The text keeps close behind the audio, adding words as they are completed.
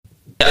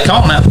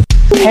Come on now.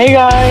 Hey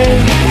guys.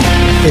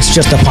 It's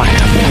just a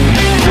pineapple.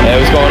 Hey,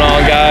 what's going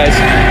on, guys?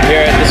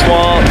 Here at the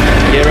Swamp,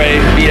 get ready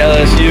to beat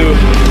LSU.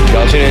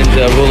 Y'all tune in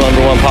to Rule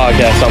Number 1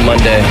 podcast on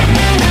Monday.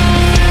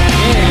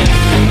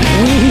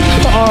 We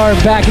are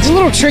back. It's a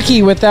little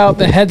tricky without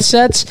the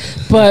headsets,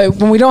 but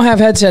when we don't have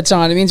headsets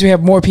on, it means we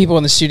have more people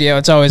in the studio.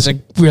 It's always a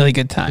really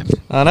good time.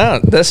 I know.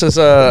 This is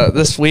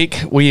this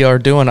week we are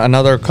doing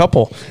another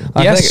couple.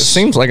 I think it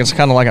seems like it's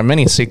kind of like a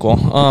mini sequel.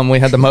 We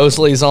had the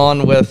Mosleys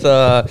on with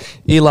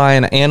Eli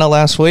and Anna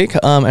last week,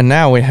 and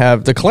now we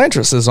have the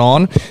Calandros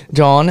on,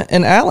 John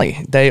and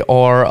Allie. They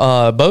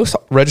are both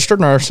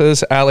registered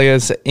nurses. Allie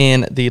is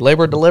in the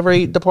labor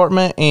delivery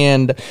department,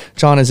 and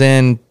John is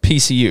in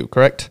PCU,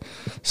 correct?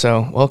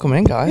 So welcome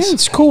in, guys. Yeah,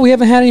 it's cool. We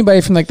haven't had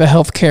anybody from like the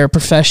healthcare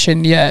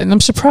profession yet, and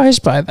I'm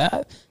surprised by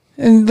that.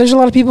 And there's a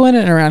lot of people in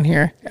it around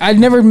here. I've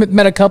never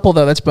met a couple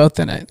though that's both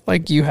in it,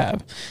 like you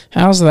have.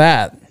 How's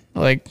that?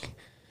 Like,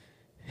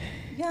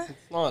 yeah,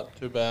 it's not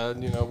too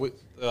bad. You know,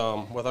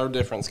 with our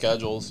different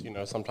schedules, you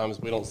know, sometimes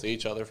we don't see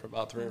each other for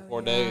about 3 or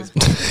 4 days.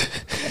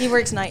 He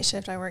works night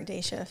shift. I work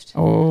day shift.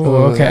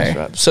 Oh, okay.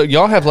 Right. So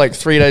y'all have like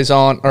 3 days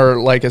on,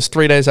 or like it's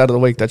 3 days out of the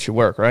week that you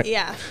work, right?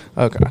 Yeah.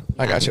 Okay,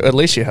 I got you. At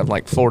least you have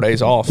like 4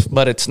 days off,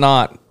 but it's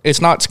not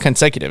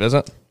consecutive, is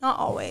it? Not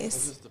always.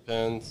 It just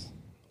depends.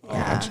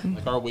 Yeah.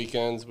 Like our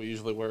weekends, we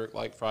usually work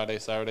like Friday,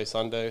 Saturday,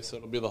 Sunday, so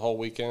it'll be the whole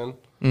weekend.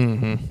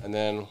 Mm-hmm. And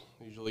then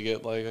we usually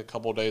get like a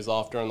couple days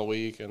off during the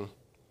week, and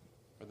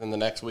then the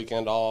next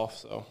weekend off.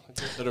 So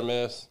it's just hit or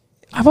miss.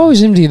 I've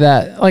always envied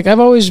that. Like, I've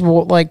always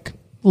like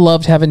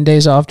loved having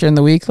days off during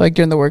the week, like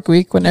during the work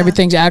week when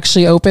everything's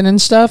actually open and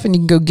stuff, and you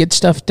can go get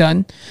stuff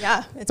done.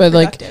 Yeah, it's but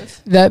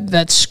productive. Like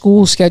that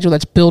school schedule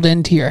that's built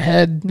into your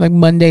head, like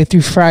Monday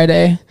through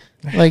Friday.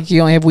 Like, you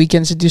only have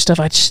weekends to do stuff.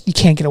 You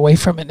can't get away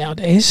from it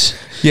nowadays.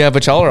 Yeah,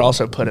 but y'all are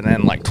also putting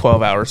in like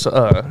 12 hours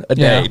a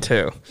day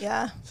too.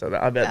 Yeah. So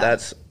I bet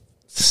that's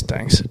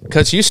stinks.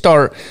 Because you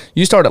start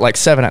at like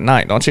 7 at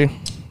night, don't you?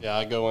 Yeah,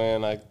 I go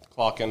in, I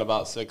clock in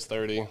about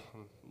 6:30,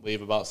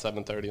 leave about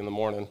 7:30 in the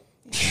morning.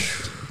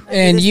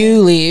 And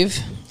you leave.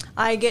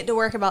 I get to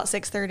work about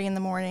 6:30 in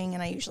the morning,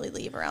 and I usually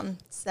leave around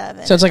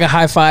 7. So it's like a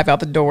high five out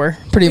the door,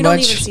 pretty we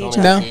much. Don't even see each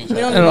No, other. We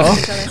don't even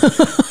see each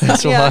other.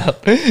 That's wild.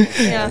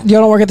 Yeah.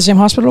 Y'all don't work at the same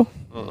hospital?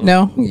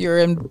 No, you're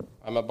in.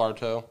 I'm at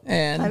Bartow.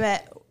 And I'm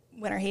at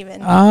Winter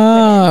Haven.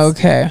 Oh,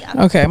 okay.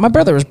 Yeah. Okay. My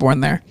brother was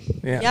born there.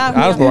 Yeah,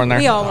 I was born there.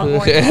 We all were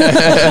born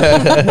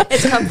there.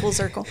 It's come full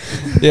circle.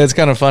 Yeah, it's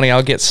kind of funny.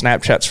 I'll get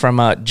Snapchats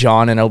from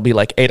John, and it'll be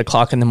like 8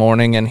 o'clock in the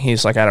morning, and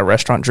he's like at a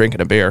restaurant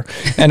drinking a beer.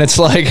 And it's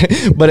like,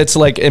 but it's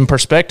like in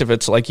perspective,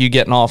 it's like you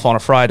getting off on a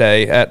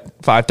Friday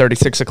at 5:30,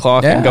 6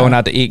 o'clock and going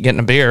out to eat, getting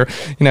a beer.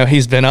 You know,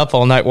 he's been up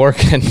all night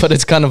working, but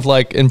it's kind of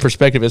like in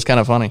perspective, it's kind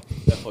of funny.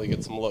 Definitely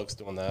get some looks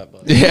doing that.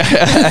 But. Yeah.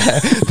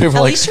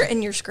 At least you're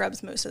in your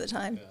scrubs most of the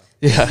time.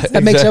 Yeah,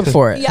 that makes up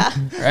for it. Yeah,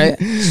 right.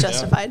 It's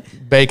justified.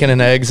 Bacon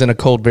and eggs and a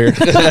cold beer.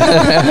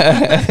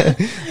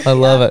 I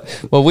love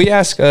it. Well, we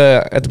ask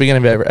at the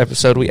beginning of every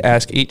episode, we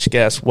ask each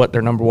guest what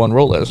their number one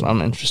rule is, and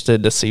I'm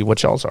interested to see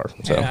what y'all's are.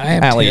 So,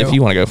 Allie, if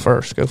you want to go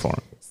first, go for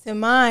it. So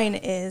mine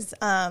is,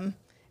 and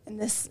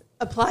this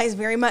applies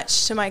very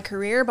much to my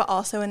career, but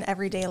also in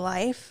everyday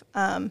life.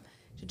 To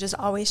just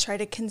always try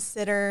to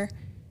consider,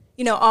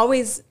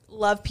 always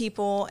love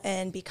people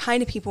and be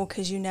kind to people,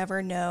 because you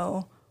never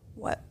know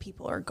what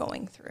people are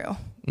going through.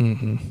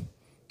 Mm-hmm.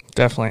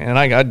 Definitely. And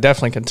I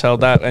definitely can tell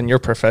that in your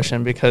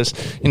profession, because,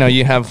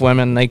 you have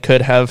women, they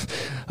could have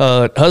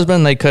a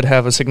husband, they could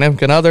have a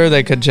significant other,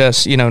 they could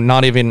just,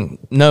 not even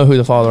know who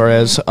the father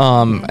is.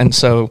 And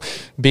so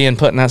being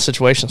put in that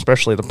situation,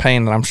 especially the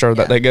pain that I'm sure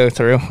that they go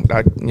through,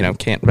 I,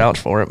 can't vouch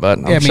for it, but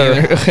I'm sure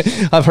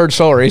I've heard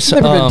stories.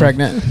 Never been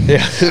pregnant.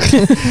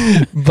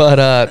 Yeah.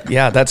 But,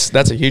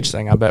 that's a huge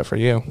thing, I bet, for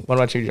you. What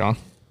about you, John?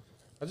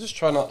 I just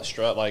try not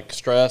to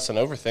stress and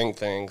overthink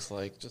things.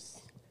 Like, just,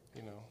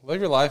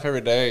 live your life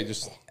every day.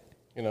 Just,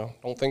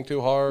 don't think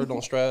too hard.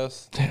 Don't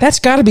stress. That's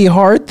got to be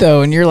hard,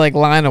 though, in your,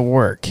 line of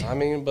work. I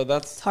mean, but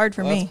it's hard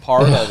for me. That's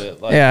part of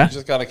it. Like, you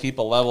just got to keep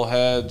a level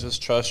head.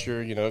 Just trust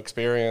your,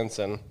 experience,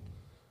 and,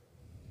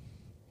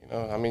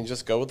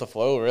 just go with the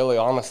flow, really,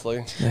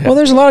 honestly. Yeah. Well,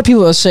 there's a lot of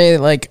people that say,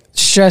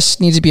 stress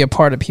needs to be a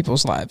part of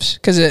people's lives,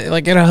 because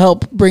it'll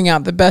help bring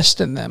out the best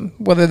in them,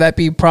 whether that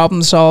be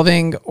problem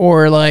solving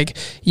or,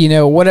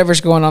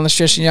 whatever's going on in the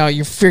stress,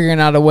 you're figuring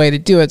out a way to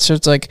do it. So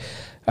it's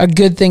a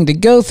good thing to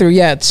go through.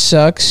 Yeah, it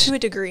sucks. To a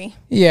degree.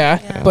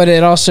 Yeah, but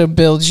it also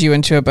builds you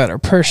into a better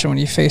person when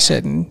you face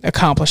it and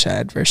accomplish that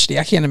adversity.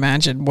 I can't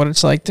imagine what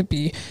it's like to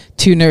be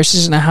two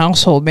nurses in a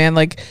household, man.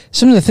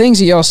 Some of the things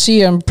that y'all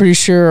see, I'm pretty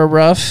sure are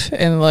rough,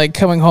 and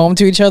coming home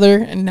to each other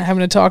and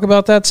having to talk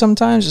about that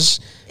sometimes is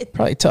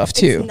probably tough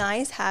too. It's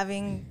nice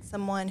having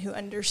someone who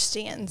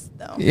understands,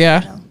 though.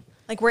 Yeah.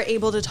 We're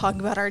able to talk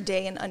about our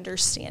day and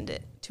understand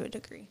it to a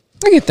degree.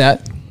 I get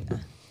that. Yeah.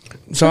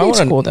 So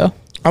it's cool, though.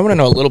 I want to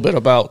know a little bit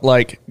about,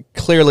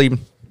 clearly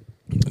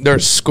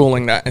there's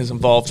schooling that is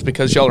involved,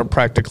 because y'all are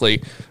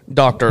practically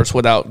doctors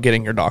without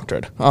getting your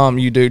doctorate.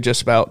 You do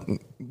just about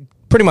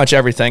pretty much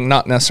everything,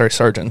 not necessarily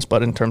surgeons,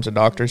 but in terms of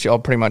doctors, y'all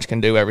pretty much can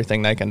do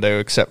everything they can do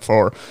except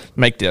for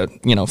make the,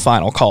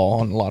 final call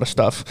on a lot of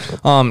stuff.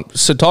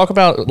 So talk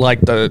about like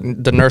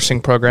the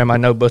nursing program. I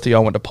know both of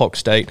y'all went to Polk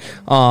State.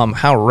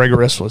 How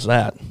rigorous was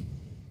that?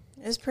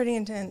 It was pretty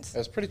intense. It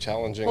was pretty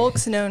challenging.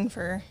 Polk's known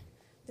for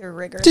their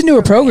rigor. It's a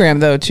newer program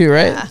though too,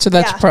 right? Yeah. So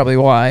that's probably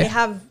why. They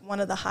have one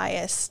of the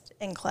highest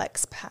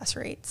NCLEX pass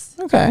rates.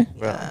 Okay.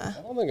 I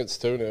don't think it's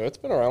too new. It's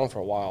been around for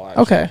a while,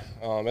 actually. Okay.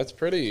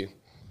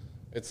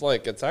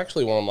 It's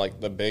actually one of like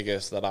the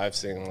biggest that I've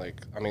seen.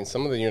 Like, I mean,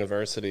 some of the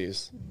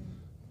universities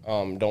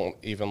don't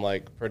even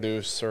like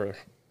produce or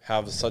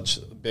have such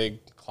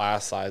big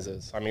class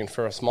sizes. I mean,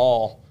 for a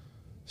small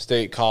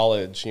state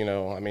college,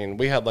 I mean,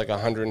 we had like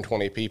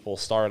 120 people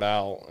start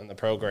out in the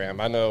program.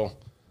 I know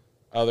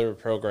other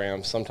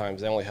programs,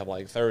 sometimes they only have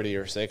like 30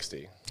 or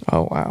 60.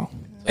 Oh, wow.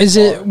 Is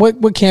it,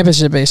 what campus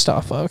is it based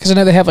off of? Because I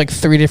know they have like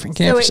 3 different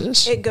campuses.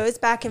 So it goes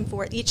back and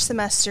forth. Each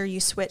semester you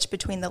switch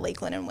between the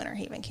Lakeland and Winter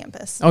Haven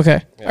campus.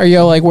 Okay. Yeah. Are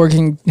y'all like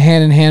working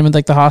hand in hand with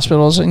like the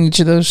hospitals in each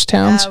of those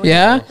towns?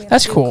 Yeah?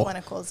 That's cool.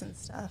 Clinicals and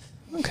stuff.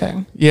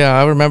 Okay. Yeah,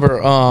 I remember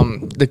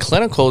the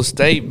clinicals,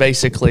 they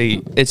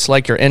basically, it's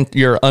like your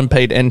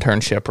unpaid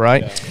internship,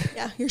 right?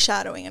 Yeah, you're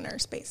shadowing a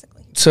nurse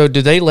basically. So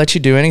do they let you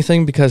do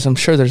anything? Because I'm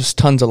sure there's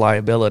tons of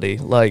liability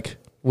like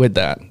with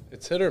that.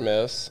 It's hit or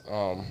miss.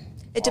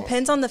 It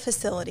depends on the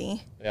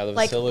facility. Yeah, the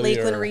like facility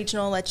Lakeland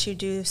Regional lets you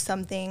do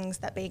some things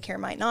that Baycare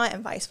might not,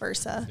 and vice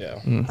versa. Yeah.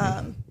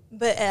 Mm-hmm.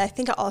 But I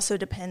think it also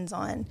depends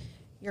on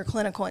your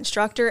clinical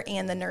instructor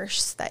and the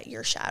nurse that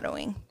you're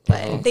shadowing.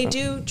 But they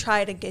do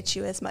try to get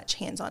you as much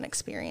hands-on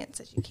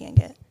experience as you can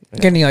get.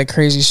 Get any like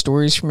crazy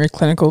stories from your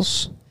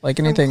clinicals? Like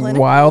anything Clinicals?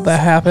 wild that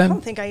I happened?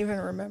 don't think I even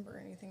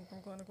remember anything from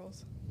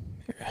clinicals.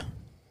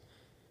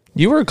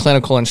 You were a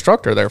clinical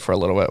instructor there for a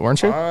little bit,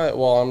 weren't you?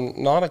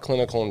 I'm not a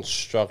clinical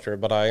instructor,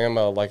 but I am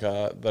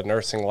the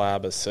nursing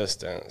lab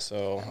assistant.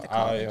 So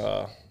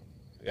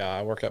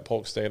I work at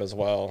Polk State as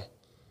well.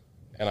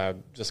 And I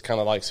just kind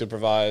of like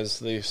supervise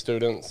the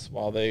students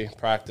while they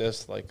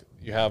practice. Like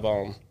you have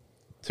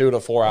 2 to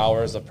 4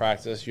 hours of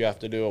practice you have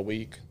to do a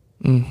week.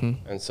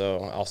 Mm-hmm. And so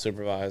I'll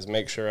supervise,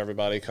 make sure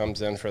everybody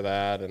comes in for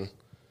that and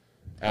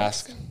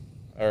ask,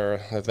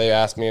 or if they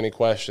ask me any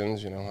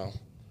questions, I'll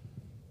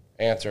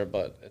answer.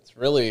 But it's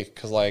really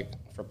because like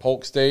for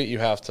Polk State, you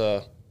have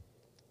to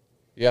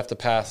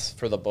pass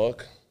for the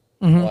book.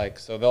 Mm-hmm. Like,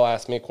 so they'll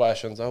ask me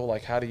questions. Oh,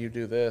 like, how do you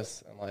do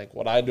this? And like,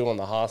 what I do in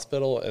the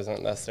hospital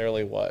isn't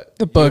necessarily what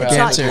the book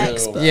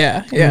answers.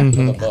 Yeah.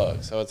 Mm-hmm. The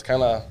book. So it's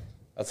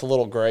that's a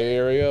little gray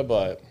area,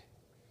 but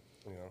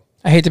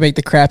I hate to make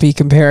the crappy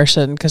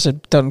comparison because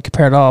it doesn't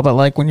compare at all. But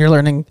like when you're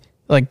learning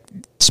like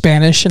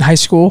Spanish in high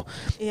school,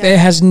 it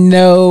has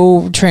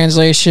no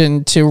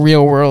translation to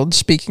real world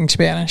speaking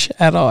Spanish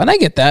at all. And I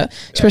get that,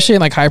 especially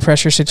in like high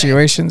pressure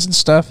situations and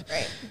stuff.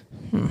 Right.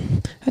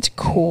 That's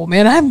cool,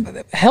 man. I'm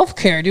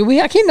healthcare, dude.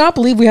 I cannot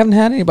believe we haven't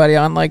had anybody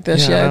on like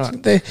this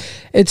yet.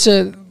 It's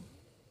a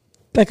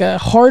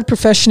hard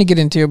profession to get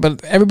into,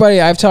 but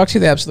everybody I've talked to,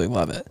 they absolutely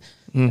love it.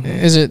 Mm-hmm.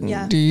 Is it?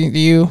 Yeah. Do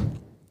you?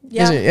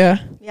 Yeah. Is it? Yeah.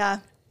 Yeah.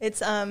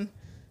 It's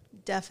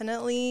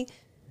definitely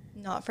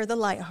not for the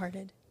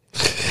lighthearted.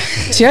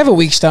 See, I have a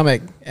weak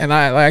stomach, and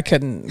I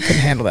couldn't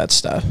handle that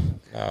stuff.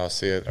 Oh,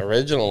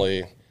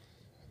 originally.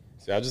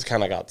 I just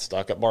kind of got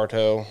stuck at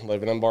Bartow,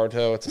 living in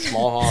Bartow. It's a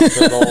small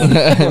hospital.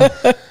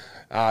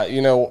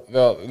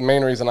 The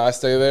main reason I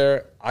stay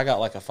there, I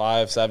got like a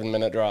 5-7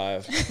 minute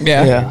drive.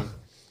 Yeah.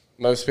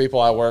 Most people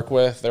I work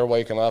with, they're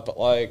waking up at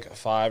like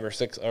 5 or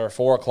 6 or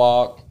 4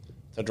 o'clock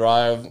to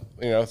drive,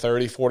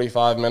 30,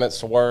 45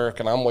 minutes to work.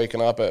 And I'm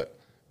waking up at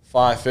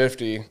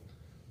 5:50,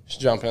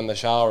 just jumping in the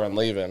shower and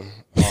leaving.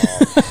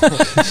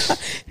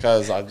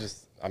 Because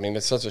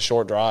it's such a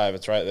short drive.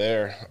 It's right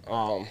there.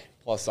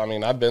 Plus,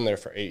 I've been there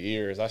for 8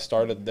 years. I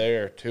started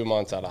there 2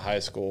 months out of high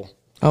school.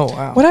 Oh,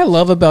 wow. What I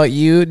love about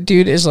you,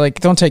 dude, is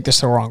like, don't take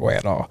this the wrong way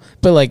at all,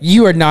 but like,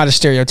 you are not a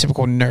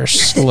stereotypical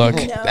nurse look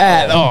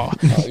at all.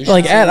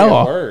 Like, at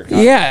all.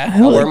 I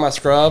wear my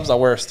scrubs. I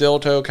wear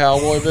steel-toe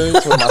cowboy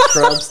boots with my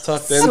scrubs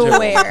tucked into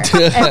them.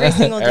 Every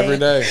single day. Every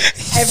day.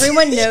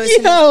 Everyone knows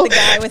him as the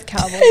guy with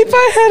cowboy boots. If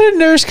I had a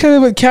nurse come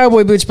in with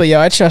cowboy boots, but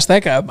I trust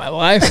that guy with my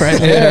life right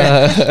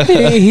there.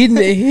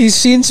 He's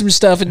seen some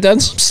stuff and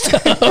done some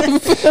stuff.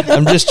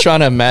 I'm just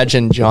trying to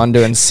imagine John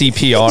doing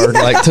CPR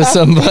like to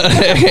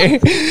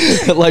somebody.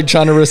 Like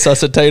trying to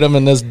resuscitate them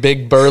in this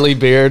big burly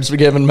beards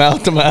giving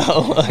mouth to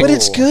mouth. But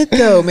it's good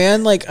though,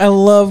 man. Like I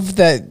love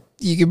that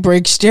you can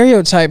break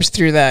stereotypes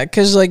through that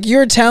because like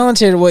you're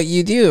talented at what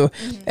you do,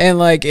 and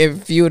like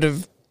if you would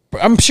have,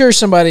 I'm sure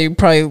somebody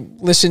probably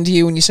listened to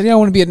you when you said, "Yeah, I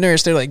want to be a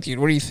nurse." They're like, "Dude,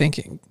 what are you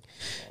thinking?"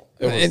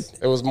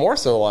 It was more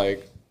so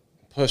like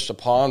pushed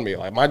upon me.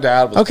 Like my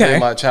dad was pretty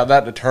much had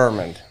that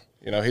determined.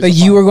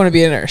 You were going to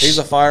be a nurse. He's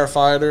a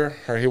firefighter,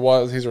 or he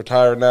was. He's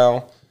retired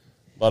now.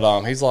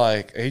 But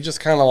he just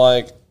kind of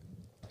like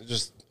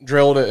just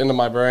drilled it into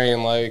my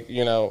brain, like,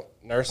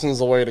 nursing's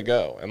the way to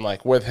go. And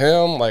like with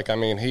him, like,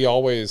 he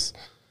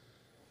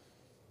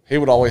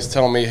would always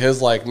tell me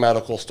his like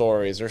medical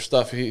stories or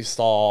stuff he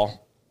saw.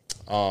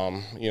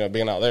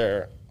 being out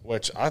there,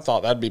 which I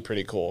thought that'd be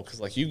pretty cool because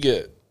like you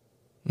get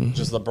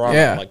just the brunt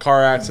of, like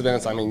car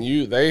accidents. I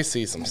mean, they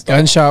see some stuff,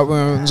 gunshot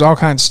wounds, all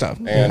kinds of stuff,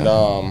 and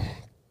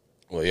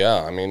well,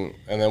 yeah, I mean,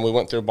 and then we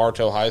went through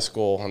Bartow High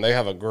School, and they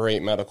have a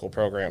great medical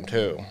program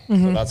too.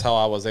 So that's how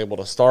I was able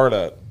to start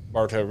at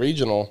Bartow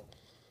Regional.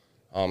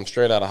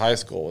 Straight out of high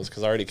school was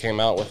because I already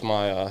came out with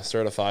my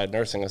certified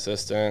nursing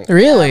assistant.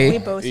 Really? We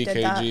both did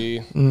that.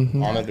 EKG,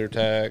 monitor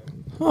tech.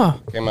 Huh.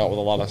 Came out with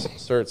a lot of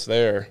certs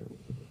there.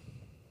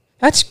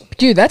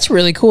 That's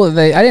really cool.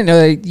 I didn't know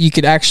that you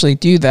could actually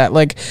do that.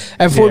 Like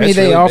at Fort Meade,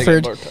 they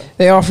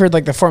offered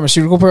like the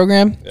pharmaceutical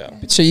program. Yeah.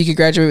 So you could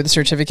graduate with a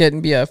certificate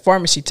and be a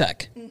pharmacy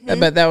tech.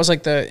 But that was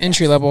like the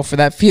entry level for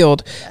that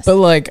field. Yes. But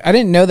like, I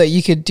didn't know that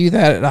you could do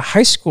that at a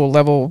high school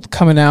level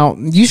coming out.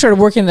 You started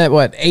working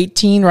at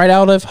 18 right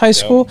out of high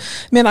school?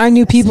 Man, I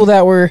knew people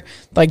that were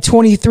like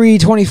 23,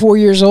 24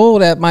 years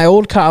old at my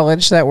old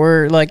college that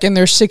were like in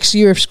their 6th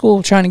year of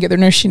school trying to get their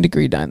nursing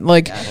degree done.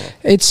 Like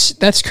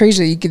that's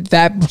crazy that you get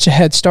that much a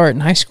head start in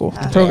high school,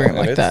 the program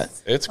like that.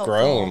 It's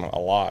grown a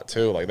lot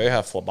too. Like they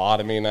have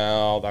phlebotomy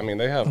now. I mean,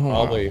 they have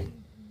probably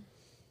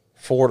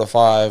 4 to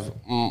 5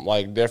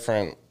 like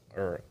different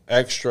or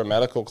extra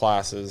medical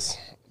classes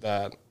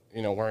that,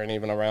 weren't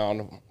even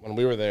around when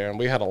we were there. And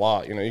we had a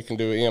lot, you can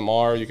do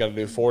EMR, you got to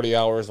do 40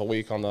 hours a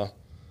week on the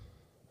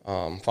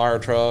fire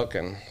truck,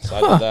 and so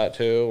I did that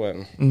too.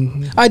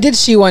 And I did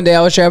see one day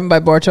I was driving by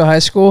Bartow High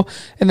School,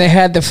 and they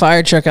had the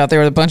fire truck out there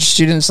with a bunch of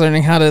students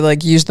learning how to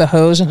like use the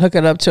hose and hook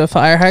it up to a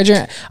fire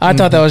hydrant. I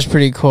thought that was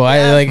pretty cool.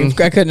 I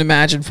couldn't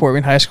imagine Fort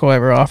Meade High School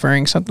ever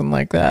offering something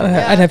like that.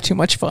 I'd have too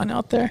much fun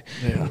out there.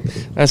 Yeah,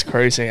 that's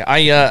crazy.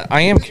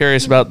 I am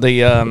curious about the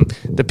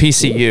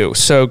PCU.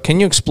 So can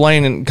you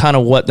explain kind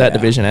of what that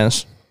division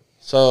is?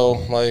 So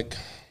like,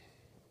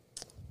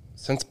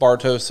 since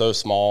Bartow's so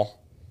small,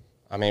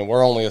 I mean,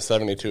 we're only a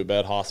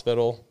 72-bed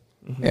hospital.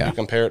 Yeah. You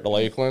compare it to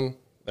Lakeland,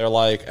 they're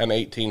like an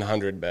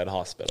 1,800-bed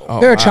hospital.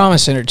 Oh, they're a trauma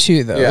center,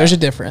 too, though. Yeah. There's a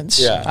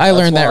difference. Yeah. I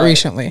learned that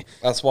recently.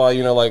 That's why,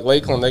 like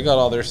Lakeland, they got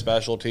all their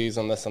specialties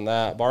and this and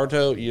that.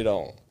 Bartow, you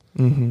don't.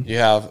 You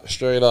have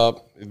straight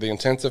up the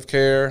intensive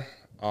care,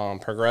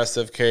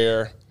 progressive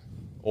care,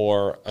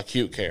 or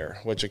acute care,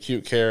 which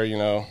acute care,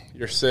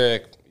 you're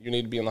sick, you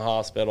need to be in the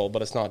hospital,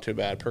 but it's not too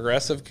bad.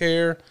 Progressive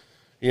care,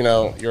 you're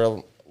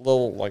a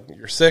little, like,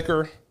 you're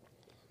sicker,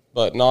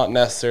 but not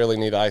necessarily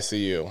need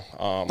ICU.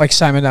 Like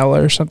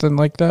salmonella or something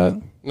like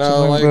that?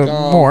 No, something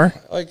more.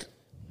 Like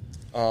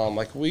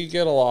we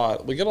get a lot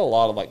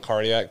of like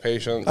cardiac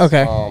patients.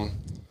 Okay.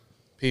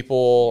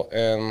 People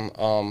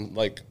and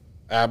like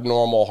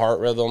abnormal heart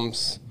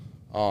rhythms.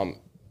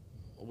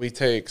 We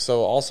take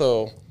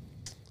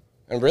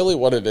and really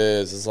what it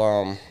is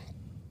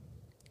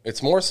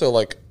it's more so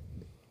like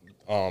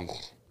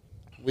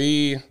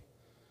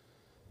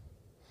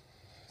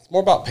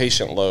more about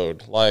patient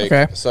load.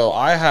 So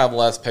I have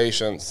less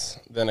patients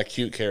than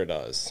acute care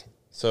does.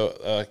 So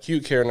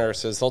acute care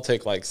nurses, they'll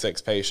take like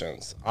 6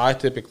 patients. I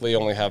typically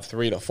only have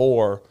 3 to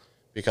 4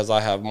 because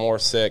I have more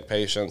sick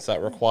patients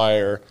that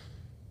require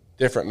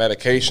different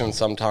medications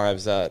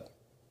sometimes that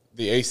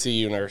the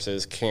ACU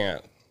nurses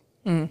can't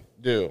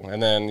do.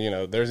 And then,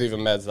 there's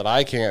even meds that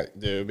I can't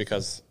do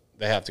because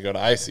they have to go to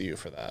ICU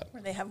for that. Or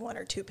they have 1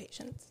 or 2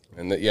 patients.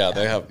 And they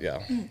have,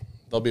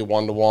 they'll be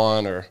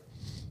 1-to-1 or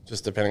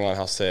just depending on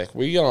how sick.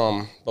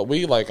 But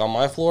we like on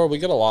my floor, we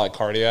get a lot of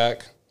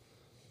cardiac.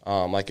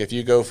 Like if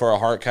you go for a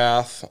heart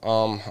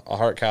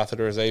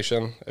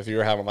catheterization, if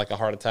you're having like a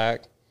heart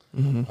attack,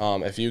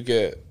 if you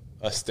get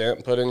a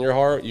stent put in your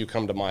heart, you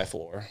come to my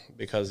floor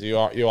because you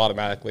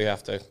automatically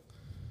have to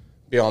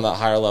be on that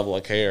higher level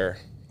of care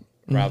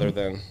rather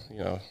than,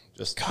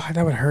 just. God,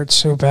 that would hurt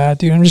so bad,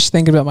 dude. I'm just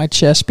thinking about my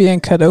chest being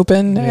cut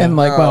open and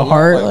like my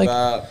heart. Like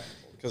that.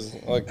 Because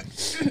like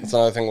it's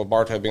another thing with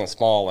Bartow being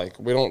small. Like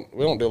we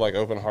don't do like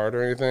open heart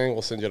or anything.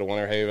 We'll send you to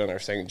Winter Haven or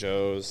St.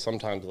 Joe's,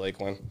 sometimes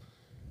Lakeland.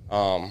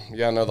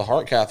 The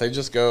heart cath, they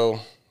just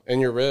go in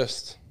your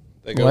wrist.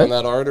 They go in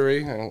that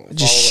artery and it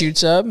just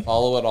shoots up.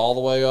 Follow it all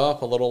the way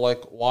up. A little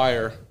like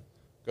wire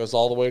goes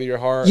all the way to your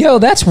heart. Yo,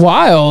 that's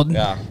wild.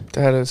 Yeah,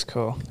 that is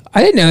cool.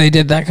 I didn't know they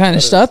did that kind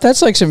of stuff.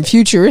 That's like some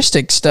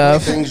futuristic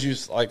stuff. Things you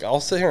like. I'll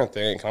sit here and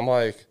think. I'm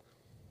like.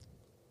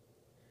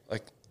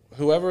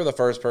 Whoever the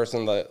first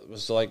person that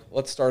was like,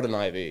 let's start an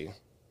IV.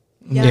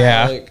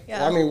 Yeah.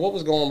 I mean, what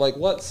was going like?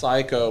 What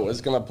psycho is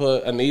going to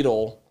put a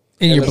needle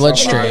in your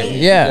bloodstream?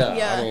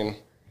 Yeah. I mean,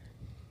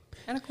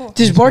 kind of cool.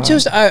 Does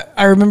Bartow's?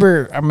 I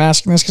remember. I'm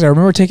asking this because I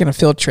remember taking a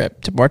field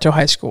trip to Bartow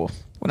High School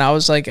when I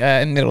was like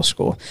in middle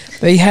school.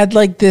 They had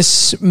like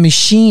this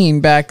machine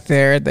back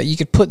there that you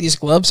could put these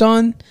gloves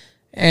on.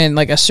 And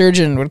like a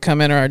surgeon would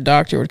come in or a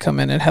doctor would come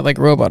in and had like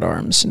robot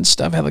arms and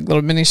stuff, had like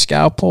little mini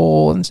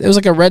scalpel, and it was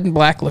like a red and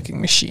black looking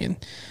machine.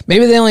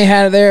 Maybe they only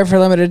had it there for a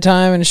limited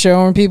time and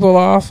showing people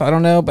off. I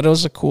don't know, but it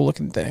was a cool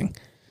looking thing.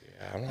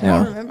 I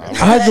don't remember. I'll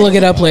have to look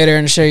it up later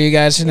and show you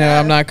guys.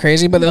 I'm not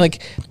crazy, but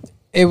like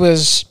it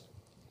was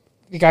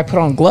the guy put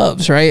on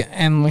gloves, right?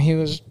 And he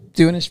was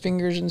doing his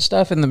fingers and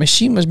stuff, and the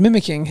machine was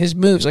mimicking his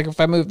moves. Like if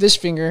I move this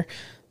finger,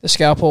 the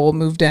scalpel will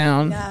move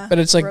down, but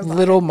it's like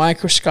little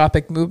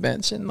microscopic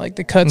movements, and like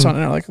the cuts on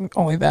it are like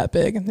only that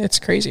big, and it's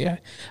crazy. I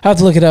have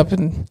to look it up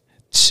and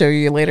show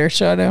you later,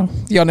 so I know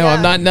y'all know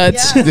I'm not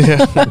nuts.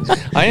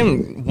 I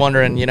am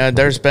wondering,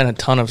 there's been a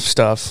ton of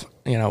stuff.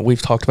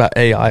 We've talked about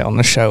AI on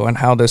the show and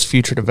how this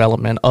future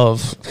development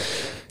of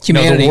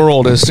humanity, the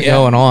world is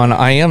going on.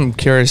 I am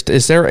curious,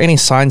 is there any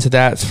signs of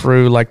that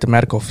through like the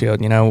medical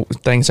field?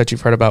 Things that you've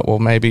heard about, well,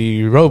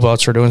 maybe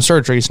robots are doing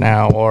surgeries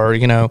now, or,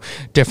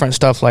 different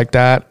stuff like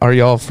that. Are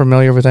y'all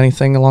familiar with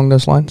anything along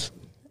those lines?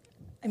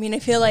 I mean, I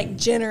feel like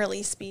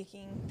generally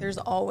speaking, there's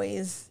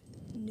always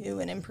new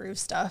and improved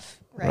stuff,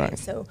 right?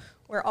 So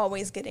we're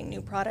always getting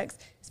new products.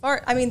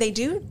 They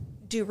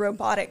do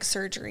robotic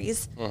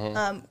surgeries,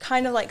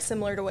 kind of like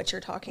similar to what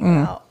you're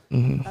talking about.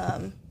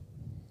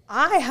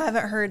 I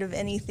haven't heard of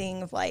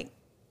anything of like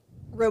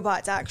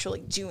robots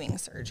actually doing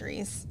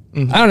surgeries.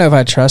 I don't know if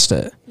I trust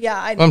it. Yeah,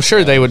 I'm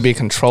sure they would be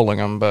controlling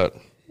them, but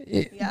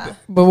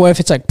but what if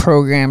it's like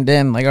programmed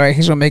in? Like, all right,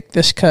 he's gonna make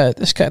this cut,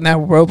 and that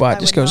robot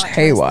just goes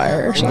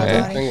haywire or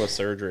something. The thing with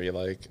surgery,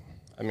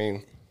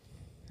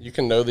 you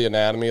can know the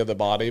anatomy of the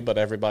body, but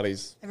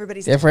everybody's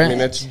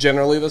different. It's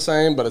generally the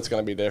same, but it's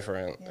going to be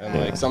different. Yeah.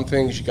 And some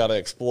things you got to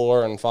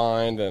explore and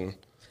find. And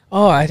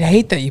oh, I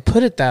hate that you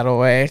put it that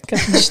way. I'm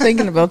just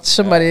thinking about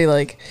somebody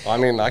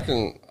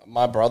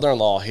my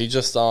brother-in-law, he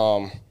just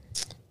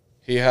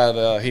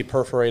he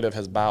perforated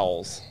his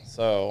bowels,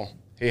 so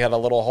he had a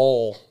little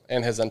hole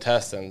in his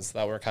intestines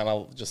that were kind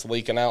of just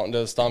leaking out into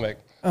his stomach.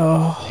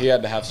 Oh, he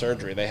had to have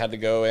surgery. They had to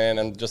go in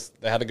and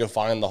they had to go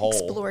find the hole.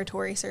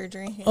 Exploratory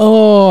surgery. Yeah.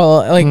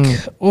 Oh,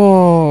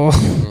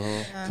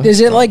 Is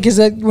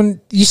that when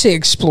you say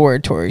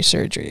exploratory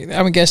surgery?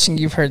 I'm guessing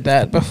you've heard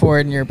that before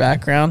in your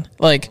background.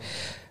 Like,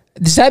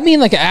 does that mean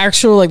like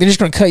actual, like they're just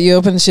going to cut you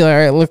open and see, like, all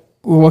right, look,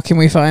 what can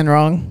we find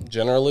wrong?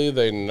 Generally,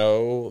 they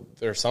know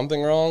there's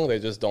something wrong. They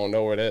just don't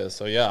know what it is.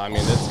 So yeah,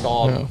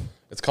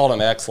 it's called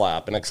an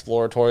X-lap, an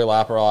exploratory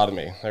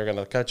laparotomy. They're going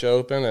to cut you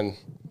open and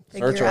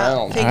search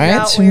around. All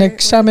right, so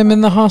next time I'm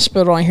in the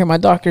hospital, I hear my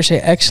doctor say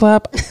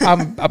X-lap,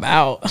 I'm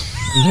out.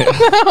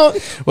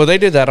 Well, they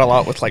did that a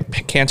lot with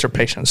like cancer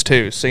patients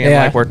too, seeing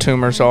like where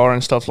tumors are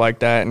and stuff like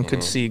that, and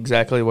could see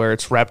exactly where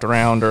it's wrapped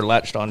around or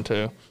latched onto.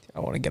 I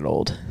don't want to get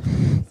old.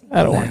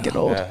 I don't want to get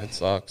old. Yeah, it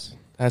sucks.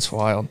 That's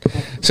wild.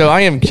 So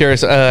I am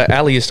curious.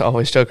 Allie used to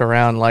always joke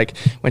around, like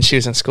when she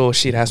was in school,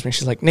 she'd ask me,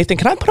 she's like, Nathan,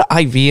 can I put an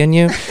IV in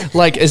you?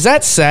 Like, is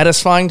that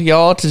satisfying to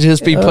y'all to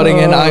just be putting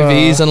in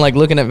IVs and like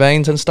looking at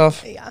veins and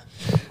stuff? Yeah.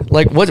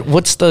 Like,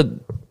 what's the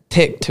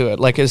tick to it?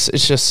 Like, it's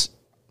just.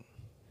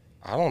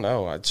 I don't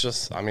know. It's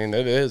just,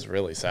 it is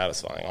really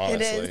satisfying,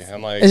 honestly. It is.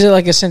 And like, is it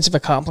like a sense of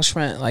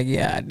accomplishment? Like,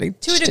 yeah.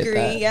 To a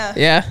degree, yeah.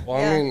 Yeah.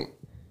 Well,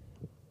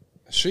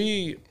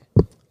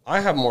 I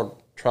have more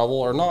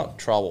trouble, or not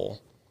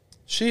trouble.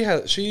 She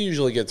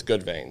usually gets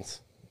good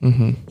veins.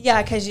 Mm-hmm.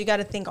 Yeah, because you got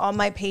to think all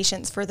my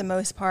patients, for the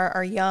most part,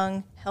 are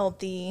young,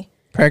 healthy,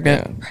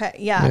 pregnant.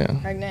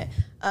 Pregnant.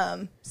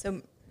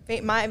 So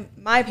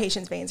my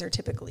patient's veins are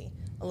typically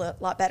a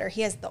lot better.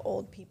 He has the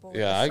old people.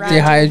 Yeah, I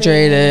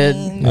dehydrated.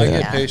 I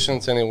get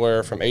patients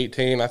anywhere from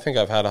 18. I think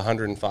I've had a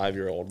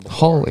 105-year-old before.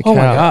 Holy cow. Oh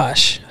my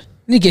gosh.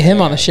 We need to get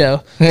him on the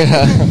show.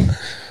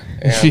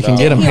 If you can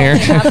get him here.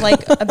 He only have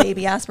like a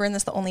baby aspirin.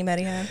 That's the only med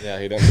he had. Yeah,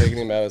 he didn't take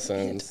any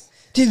medicines.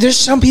 Dude, there's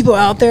some people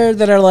out there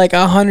that are like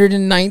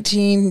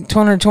 119,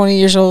 220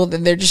 years old,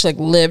 and they're just like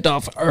lived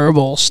off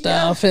herbal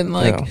stuff. And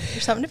like,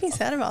 there's something to be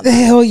said about that.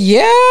 Hell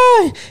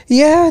yeah.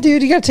 Yeah,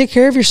 dude, you got to take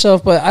care of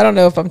yourself. But I don't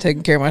know if I'm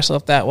taking care of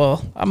myself that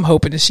well. I'm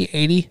hoping to see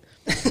 80.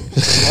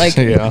 Like,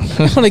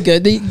 on a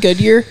good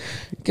year,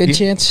 good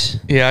chance.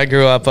 Yeah, I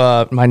grew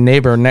up, my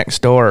neighbor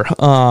next door,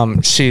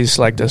 she's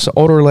like this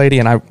older lady,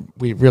 and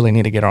we really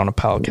need to get her on a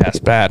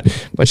podcast bad,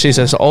 but she's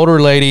this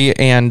older lady,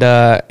 and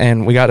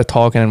we got to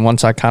talking, and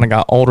once I kind of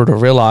got older to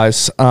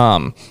realize,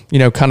 kind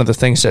of the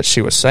things that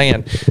she was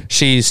saying.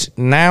 She's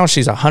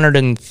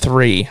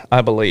 103,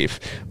 I believe,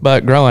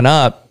 but growing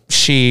up,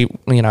 she,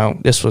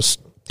 this was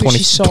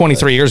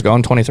 23 years ago.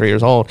 I'm 23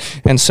 years old.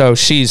 And so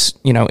she's,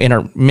 in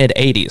her mid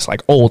 80s,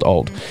 like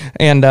old.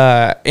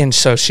 And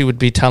so she would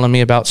be telling me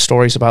about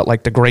stories about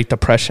like the Great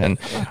Depression,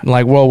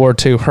 like World War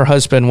II. Her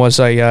husband was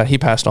he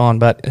passed on,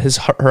 but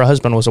her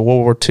husband was a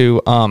World War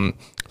II,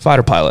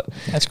 fighter pilot.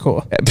 That's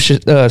cool.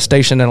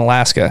 Stationed in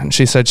Alaska. And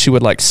she said she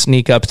would like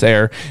sneak up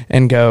there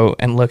and go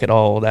and look at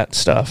all that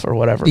stuff or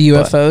whatever. The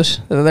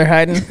UFOs that they're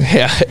hiding?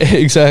 Yeah,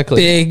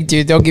 exactly. Big,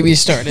 dude. Don't get me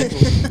started.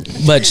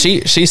 But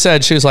she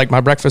said, she was like, my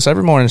breakfast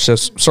every morning is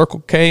just Circle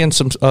K and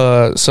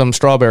some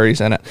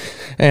strawberries in it.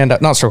 And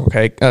not Circle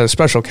K,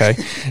 Special K,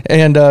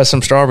 and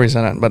some strawberries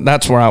in it. But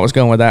that's where I was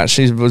going with that.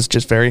 She was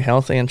just very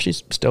healthy, and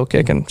she's still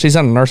kicking. She's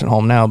in a nursing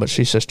home now, but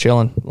she's just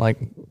chilling, like.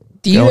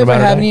 Do you ever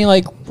have any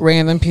like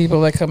random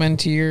people that come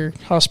into your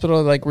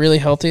hospital like really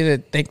healthy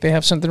that think they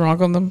have something wrong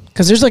with them?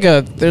 Because there's like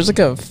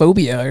a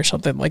phobia or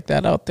something like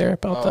that out there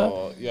about that.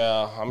 Oh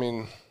yeah,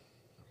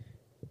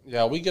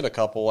 yeah, we get a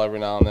couple every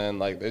now and then.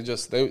 Like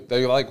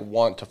they like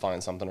want to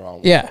find something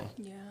wrong with them.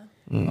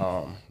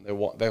 Yeah.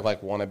 They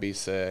like want to be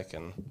sick,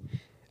 and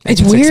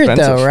It's weird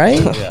expensive. though,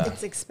 right? Yeah.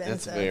 It's expensive.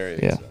 It's very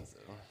expensive.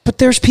 But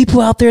there's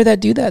people out there that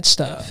do that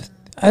stuff.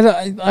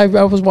 I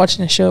was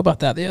watching a show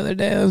about that the other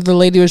day. The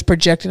lady was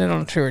projecting it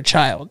onto her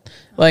child.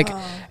 Like,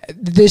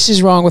 this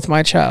is wrong with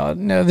my child.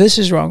 No, this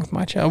is wrong with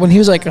my child. When he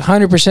was like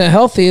 100%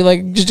 healthy,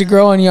 like just a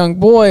growing young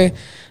boy,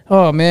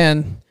 oh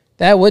man,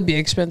 that would be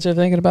expensive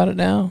thinking about it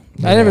now.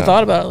 I never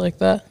thought about it like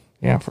that.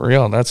 Yeah, for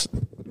real. That's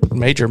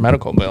major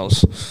medical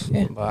bills.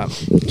 Yeah. But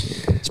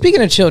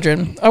Speaking of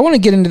children, I want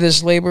to get into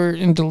this labor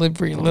and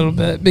delivery a little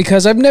bit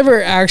because I've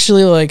never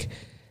actually like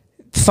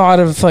thought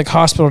of like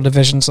hospital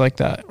divisions like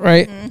that,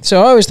 right?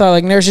 So I always thought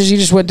like nurses, you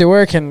just went to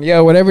work and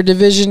whatever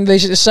division they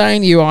should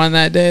assign you on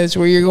that day is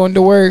where you're going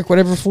to work,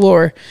 whatever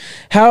floor.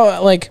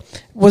 How, like,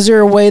 was there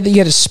a way that you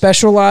had to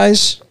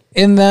specialize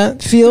in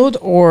that field,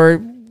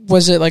 or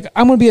was it like,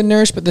 I'm going to be a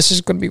nurse, but this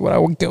is going to be what I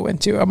will go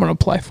into, I'm going to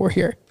apply for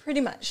here?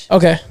 Pretty much.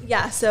 Okay.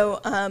 Yeah.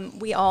 So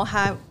we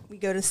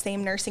go to the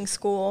same nursing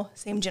school,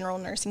 same general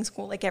nursing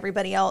school like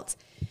everybody else.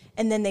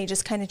 And then they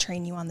just kind of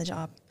train you on the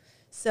job.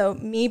 So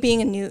me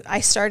being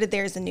I started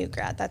there as a new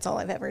grad. That's all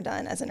I've ever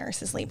done as a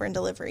nurse is labor and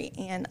delivery.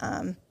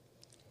 And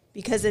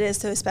because it is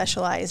so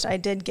specialized, I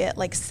did get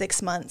like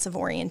 6 months of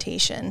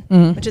orientation,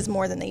 which is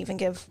more than they even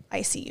give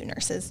ICU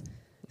nurses.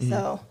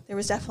 So there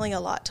was definitely a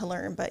lot to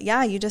learn. But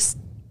yeah, you just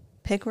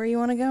pick where you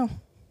want to go.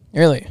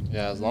 Really?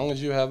 Yeah, as long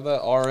as you have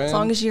that RN. As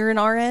long as you're an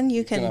RN,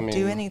 you can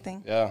do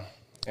anything. Yeah.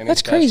 Any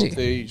That's crazy.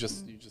 specialty, you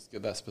just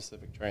get that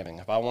specific training.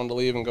 If I wanted to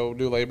leave and go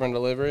do labor and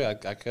delivery, I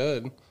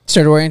could.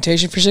 Started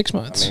orientation for 6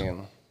 months.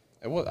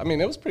 It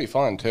was pretty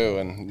fun too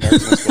in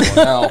nursing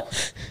school. Now,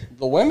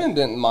 the women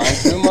didn't mind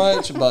too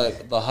much,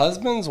 but the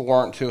husbands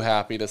weren't too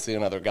happy to see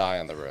another guy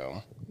in the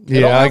room.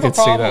 yeah, I could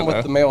see that. Problem with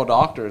Though. the male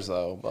doctors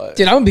though, but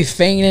Dude, I'm gonna be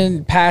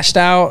fainting, passed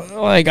out.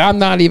 Like, I'm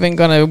not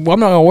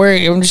gonna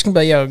worry. I'm just gonna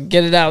be like,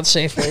 get it out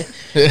safely.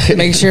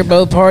 Make sure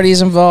both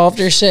parties involved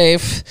are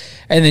safe.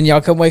 And then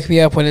y'all come wake me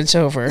up when it's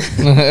over.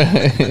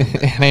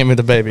 And name of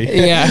the baby.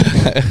 Yeah.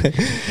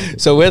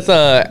 So with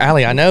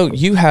Allie, I know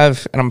you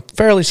have, and I'm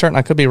fairly certain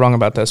I could be wrong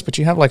about this, but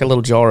you have like a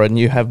little jar and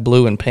you have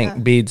blue and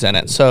pink beads in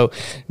it. So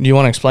do you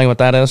want to explain what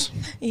that is?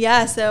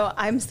 Yeah, so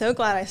I'm so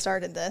glad I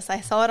started this. I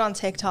saw it on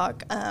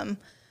TikTok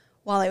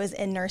while I was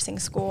in nursing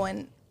school,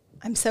 and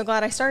I'm so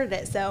glad I started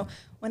it. So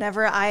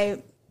whenever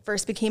I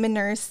first became a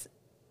nurse,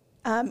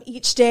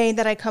 each day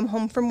that I come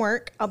home from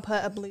work, I'll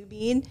put a blue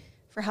bead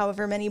for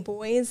however many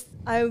boys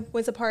I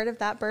was a part of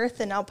that birth,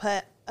 and I'll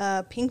put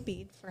a pink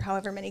bead for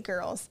however many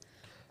girls.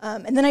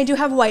 And then I do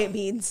have white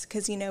beads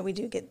because, we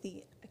do get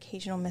the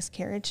occasional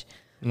miscarriage.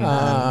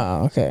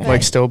 Okay.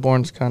 Like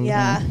stillborns kind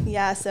of?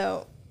 Yeah.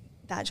 So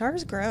that jar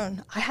has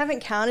grown. I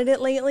haven't counted it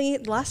lately.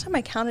 The last time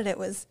I counted it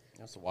was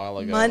that's a while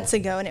ago. months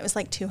ago, and it was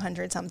like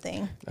 200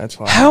 something. That's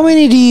why. How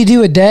many do you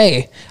do a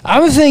day?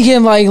 I'm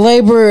thinking like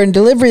labor and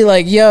delivery,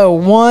 like,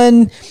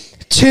 1,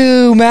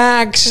 2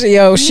 max,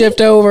 shift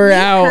over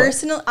out.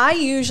 Personally, I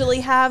usually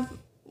have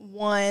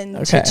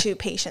 1 to 2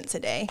 patients a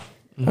day.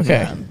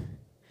 Okay.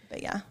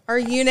 But yeah, our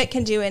unit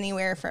can do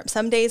anywhere from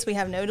some days we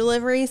have no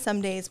delivery,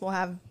 some days we'll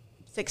have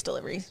 6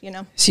 deliveries,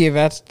 See,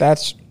 that's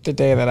the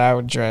day that I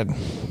would dread.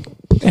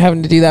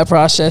 Having to do that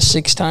process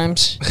 6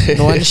 times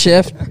in one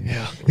shift.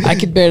 Yeah. I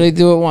could barely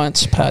do it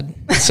once, Pud.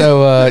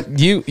 So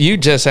you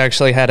just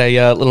actually had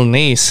a little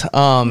niece.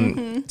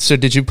 So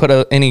did you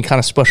put any kind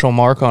of special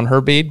mark on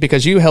her bead?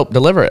 Because you helped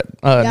deliver it,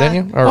 didn't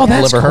you? Or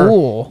that's deliver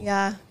cool. her?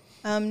 Yeah.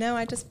 No,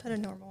 I just put a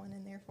normal one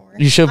in there for her.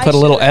 You should put a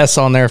little S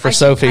on there for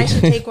Sophie. I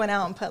should take one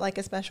out and put like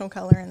a special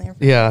color in there.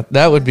 Yeah,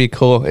 that would be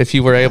cool if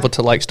you were able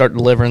to like start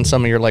delivering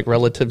some of your like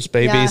relatives'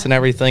 babies and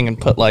everything, and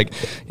put like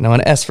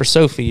an S for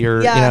Sophie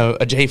or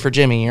a J for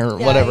Jimmy or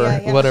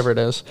whatever it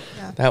is.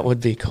 Yeah. That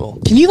would be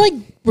cool. Can you like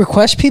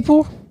request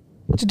people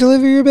to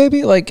deliver your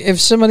baby? Like if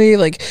somebody,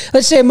 like,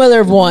 let's say a mother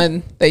of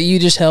one that you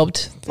just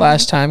helped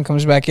last time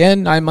comes back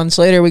in, 9 months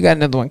later, we got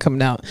another one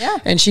coming out. Yeah.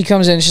 And she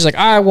comes in and she's like,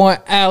 I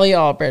want Allie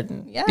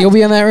Albritton. Yeah. You'll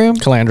be in that room?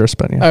 Calandros,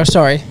 but yeah. Oh,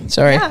 sorry.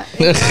 Yeah,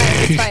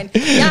 it's fine.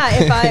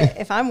 Yeah,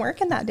 if I'm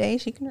working that day,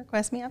 she can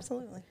request me,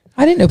 absolutely.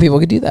 I didn't know people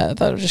could do that. I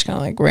thought it was just kind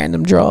of like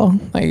random draw.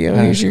 Like,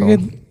 here's your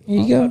good.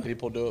 Here you go.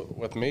 People do it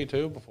with me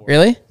too before.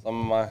 Really? Some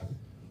of my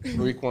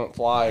frequent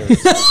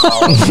flyers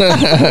come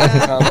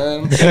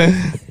in.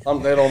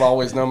 They don't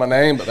always know my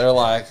name, but they're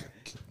like,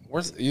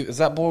 is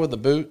that boy with the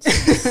boots?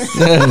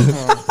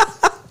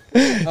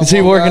 Is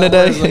he working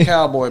today? Wears the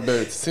cowboy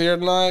boots. Is he here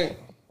tonight?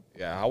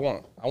 Yeah, I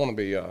want to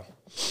be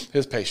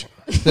his patient.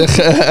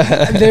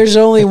 There's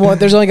only got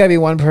to be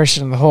one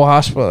person in the whole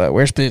hospital that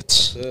wears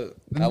boots.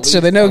 So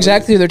they know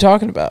exactly who they're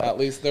talking about. At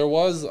least there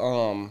was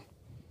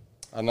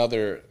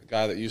another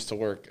guy that used to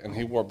work, and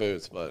he wore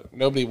boots, but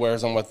nobody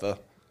wears them with the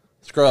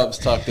scrubs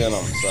tucked in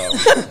them. So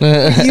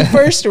You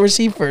first, or was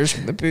he first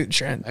with the boot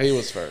trend? he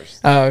was first.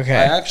 Oh, okay.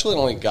 I actually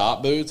only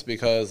got boots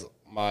because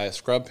my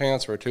scrub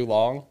pants were too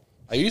long.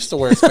 I used to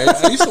wear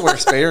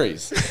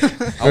Sperry's.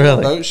 I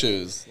wore boat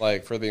shoes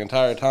like for the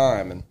entire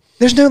time, and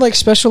There's no like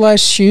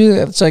specialized shoe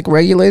that's like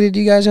regulated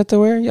you guys have to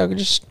wear? Y'all can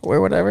just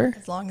wear whatever?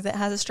 As long as it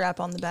has a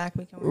strap on the back,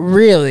 we can wear.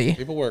 Really?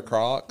 People wear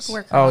Crocs.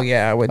 Oh,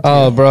 yeah, I would too.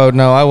 Oh, bro,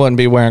 no, I wouldn't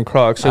be wearing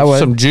Crocs. If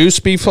some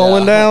juice be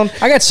falling down,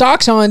 I got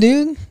socks on,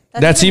 dude.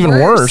 that's even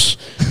worse.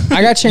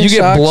 I got changed You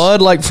get socks.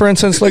 blood, like, for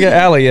instance, look at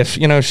Allie. If,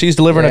 she's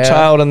delivering a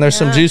child and there's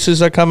some juices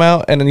that come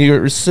out and then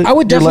I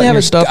would definitely have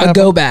a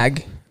go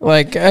bag.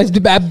 Like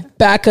a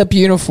backup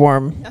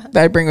uniform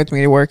that I bring with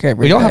me to work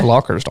every day. Y'all have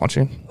lockers, don't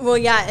you? Well,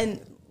 yeah, and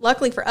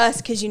luckily for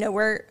us, because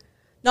we're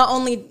not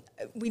only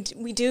we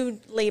do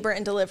labor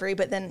and delivery,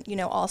 but then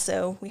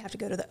also we have to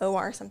go to the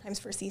OR sometimes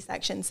for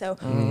C-section. So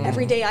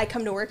every day I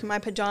come to work in my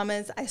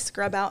pajamas. I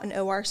scrub out in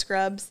OR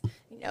scrubs.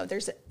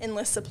 There's an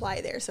endless supply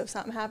there. So if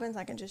something happens,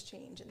 I can just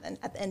change, and then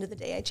at the end of the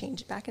day, I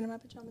change it back into my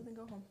pajamas and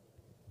go home.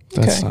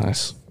 That's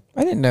nice.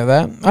 I didn't know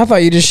that. I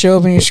thought you just show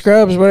up in your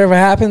scrubs. Whatever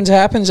happens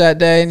that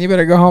day, and you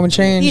better go home and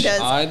change. He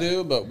does. I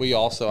do, but we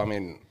also,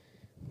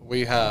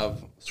 we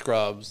have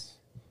scrubs,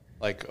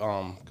 like,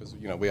 because,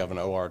 we have an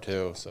OR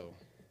too, so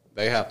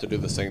they have to do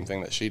the same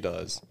thing that she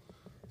does.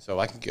 So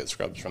I can get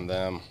scrubs from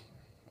them.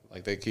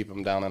 Like, they keep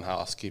them down in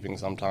housekeeping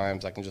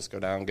sometimes. I can just go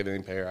down and get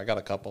any pair. I got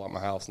a couple at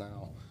my house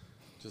now.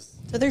 So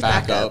there's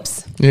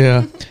backups.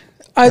 Yeah.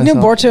 I knew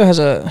Borto has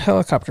a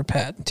helicopter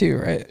pad too,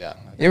 right? Yeah.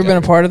 You ever been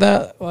a part of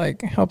that?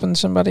 Like helping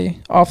somebody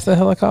off the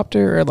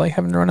helicopter or like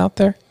having to run out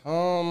there?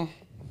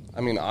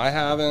 I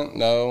haven't,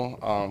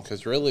 no.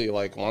 Because really,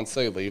 like, once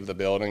they leave the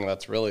building,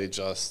 that's really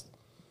just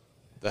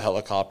the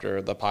helicopter,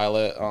 the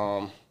pilot.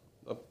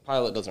 The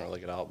pilot doesn't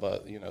really get out,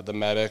 but, the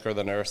medic or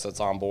the nurse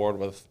that's on board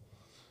with,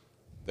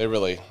 they're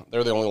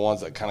the only ones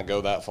that kind of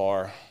go that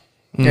far.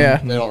 Yeah.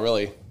 They don't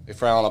really, they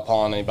frown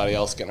upon anybody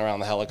else getting around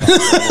the helicopter.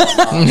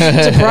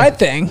 It's a pride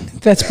thing.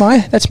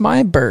 That's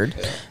my bird.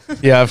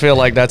 Yeah, I feel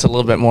like that's a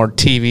little bit more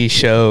TV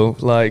show.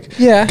 Like,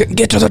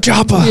 get to the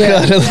chopper.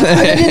 Yeah.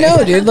 I didn't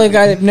know, dude. Like,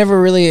 I've never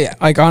really,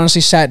 like,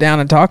 honestly sat down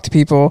and talked to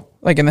people,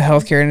 like, in the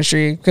healthcare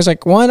industry. Because,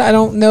 like, one, I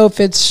don't know if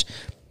it's,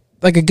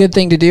 like, a good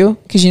thing to do.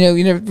 Because,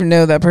 you never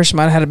know that person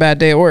might have had a bad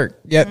day at work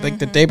yet, like,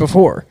 the day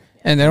before.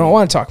 And they don't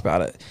want to talk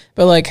about it.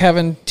 But, like,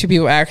 having two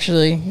people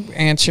actually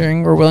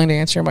answering or willing to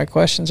answer my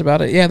questions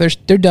about it, yeah,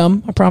 they're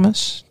dumb, I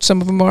promise.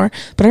 Some of them are.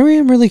 But I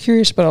am really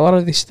curious about a lot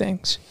of these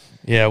things.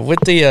 Yeah, with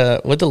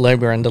the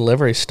labor and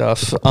delivery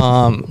stuff,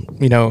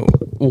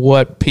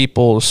 what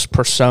people's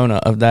persona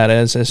of that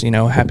is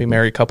happy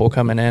married couple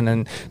coming in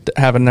and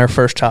having their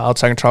first child,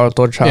 second child,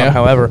 third child,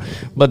 however.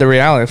 But the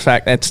reality of the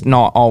fact, it's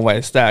not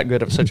always that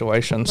good of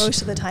situations.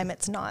 Most of the time,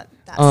 it's not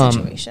that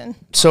situation.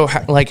 So,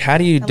 how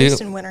do you At least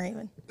in winter,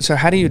 even. So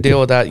how do you deal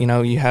with that?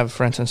 You have,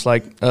 for instance,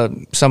 like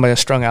somebody that's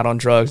strung out on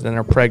drugs, then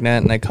they're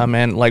pregnant and they come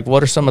in. Like,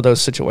 what are some of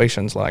those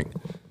situations like?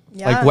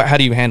 Yeah. Like, how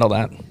do you handle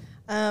that?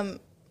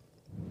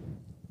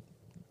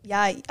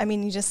 Yeah,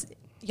 you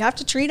have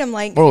to treat them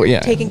like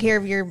taking care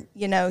of your,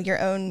 your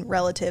own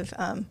relative.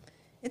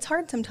 It's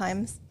hard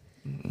sometimes.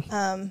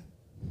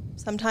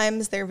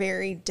 Sometimes they're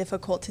very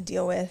difficult to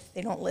deal with.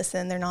 They don't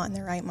listen. They're not in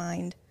their right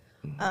mind.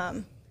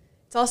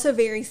 It's also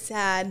very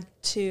sad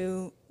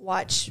to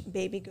watch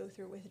baby go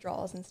through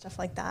withdrawals and stuff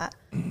like that.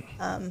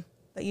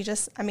 But you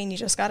just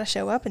got to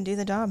show up and do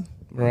the job.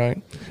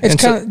 Right.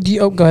 It's kind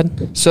of, go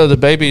ahead. So the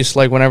babies,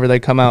 like whenever they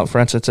come out, for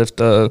instance, if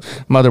the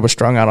mother was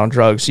strung out on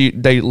drugs,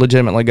 they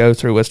legitimately go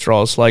through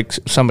withdrawals like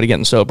somebody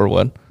getting sober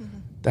would. Mm-hmm.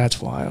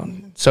 That's wild.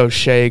 Mm-hmm. So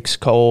shakes,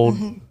 cold.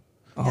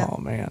 Mm-hmm. Oh,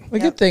 man. The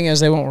good thing is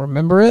they won't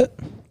remember it,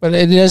 but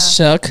it does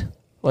suck.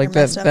 Like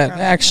that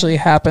actually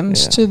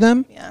happens to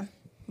them. Yeah.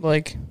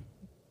 Like,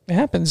 it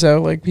happens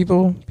though. Like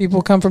people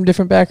come from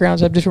different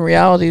backgrounds, have different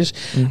realities.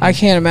 Mm-hmm. I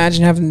can't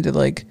imagine having to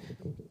like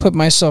put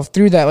myself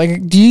through that.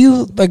 Like, do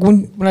you, like,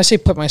 when I say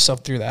put myself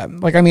through that,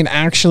 like, I mean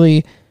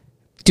actually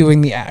doing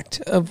the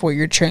act of what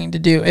you're trained to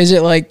do? Is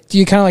it like, do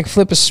you kind of like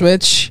flip a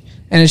switch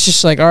and it's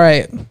just like, all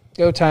right,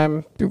 go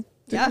time?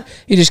 Yeah.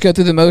 You just go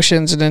through the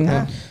motions and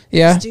then,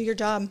 just do your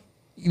job.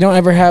 You don't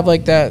ever have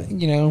like that,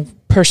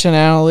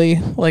 personality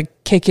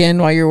like kick in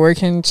while you're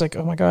working. It's like,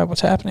 oh my God,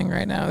 what's happening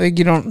right now? Like,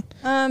 you don't,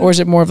 or is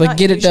it more of like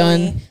get it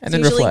done and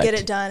then reflect? Get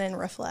it done and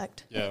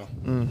reflect. Yeah.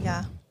 Mm.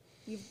 Yeah.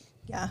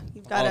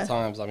 You've got to. A lot of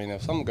times,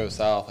 if something goes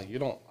south, like you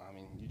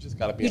just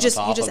got to be on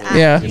top of it. Act.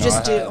 Yeah. You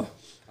just do.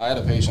 I had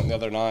a patient the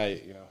other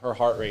night, her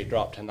heart rate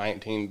dropped to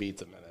 19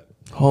 beats a minute.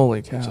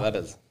 Holy cow. So that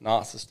is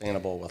not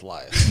sustainable with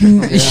life.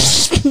 No.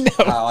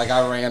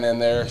 I ran in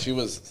there. She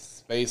was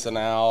spacing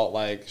out.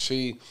 Like,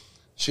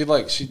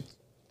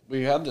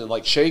 we had to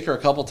like shake her a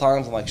couple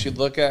times and like she'd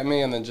look at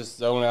me and then just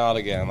zone out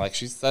again. Like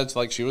she said,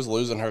 like she was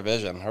losing her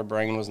vision. Her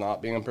brain was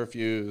not being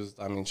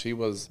perfused. She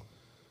was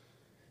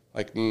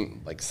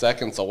like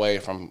seconds away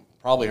from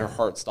probably her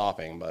heart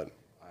stopping. But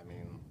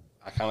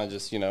I kind of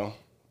just,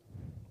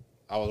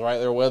 I was right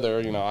there with her.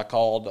 I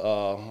called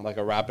like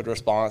a rapid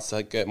response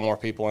to get more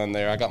people in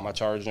there. I got my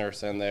charge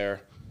nurse in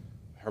there.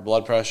 Her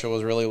blood pressure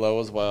was really low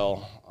as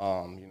well.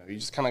 You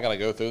just kind of got to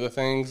go through the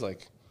things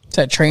like. It's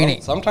that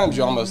training. Sometimes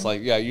you almost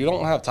you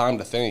don't have time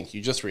to think.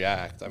 You just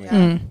react.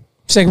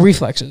 It's like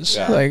reflexes.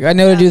 Yeah. Like, I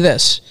know to do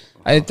this.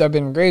 I've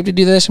been engraved to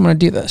do this. I'm going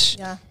to do this.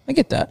 Yeah. I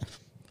get that.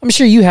 I'm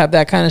sure you have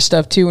that kind of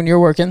stuff too when you're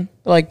working.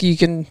 Like you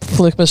can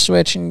flip a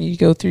switch and you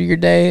go through your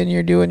day and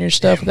you're doing your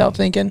stuff without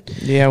thinking.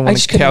 Yeah, when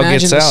the cow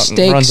gets out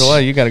and runs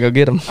away, you got to go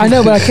get them. I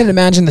know, but I couldn't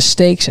imagine the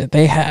stakes that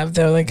they have.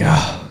 They're like,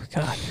 oh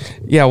God.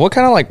 Yeah, what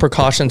kind of like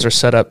precautions are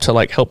set up to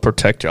like help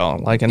protect y'all?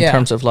 Like in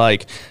terms of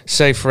like,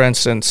 say for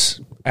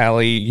instance,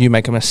 Allie, you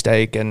make a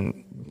mistake and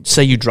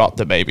say you drop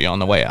the baby on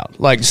the way out.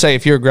 Like say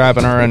if you're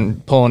grabbing her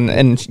and pulling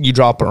and you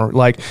drop her,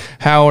 like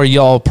how are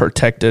y'all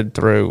protected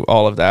through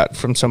all of that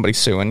from somebody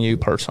suing you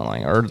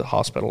personally or the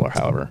hospital or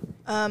however?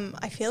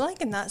 I feel like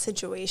in that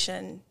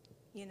situation,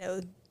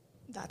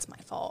 that's my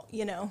fault,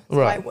 so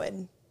right. I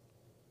would,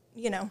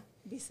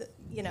 be,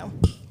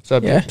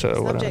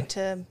 subject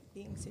to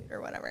being sued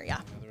or whatever. Yeah.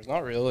 There's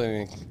not really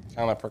any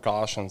kind of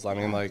precautions. I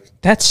mean, like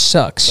that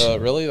sucks.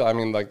 Really, I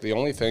mean, like the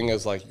only thing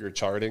is like your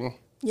charting.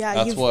 Yeah.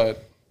 That's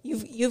what.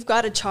 You've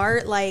got a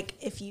chart, like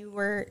if you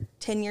were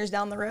 10 years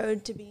down the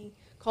road to be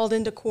called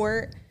into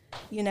court,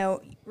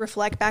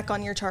 reflect back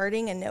on your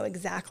charting and know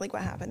exactly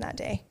what happened that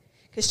day.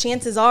 Because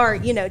chances are,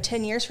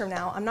 10 years from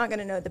now, I'm not going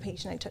to know the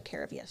patient I took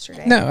care of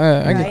yesterday.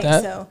 No, I get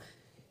that. So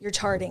your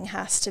charting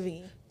has to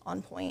be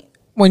on point.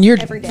 When you're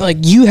like,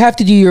 you have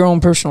to do your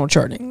own personal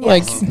charting,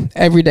 yes. like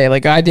every day.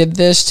 Like I did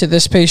this to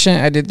this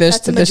patient, I did this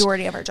That's to the this.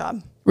 majority of our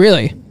job.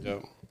 Really?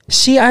 Yep.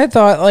 See, I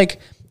thought like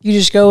you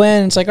just go in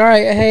and it's like, all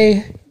right,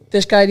 hey,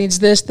 this guy needs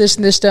this, this,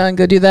 and this done.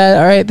 Go do that.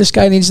 All right, this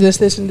guy needs this,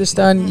 this, and this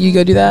done. You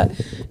go do that.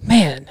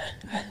 Man,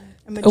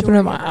 open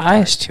up my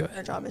eyes to it.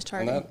 Our job is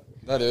charting. And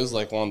that is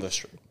like one of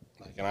the,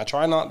 and I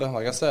try not to,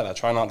 like I said, I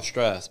try not to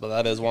stress, but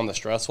that is one of the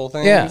stressful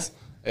things. Yeah.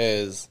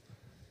 Is,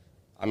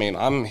 I mean,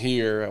 I'm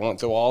here. I went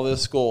through all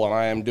this school, and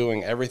I am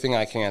doing everything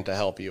I can to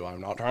help you.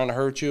 I'm not trying to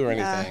hurt you or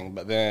anything.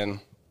 But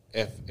then,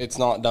 if it's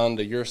not done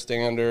to your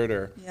standard,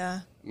 or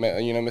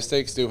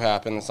mistakes do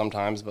happen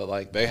sometimes. But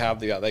like they have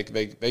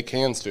they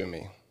can sue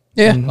me.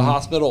 Yeah. The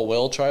hospital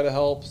will try to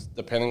help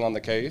depending on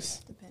the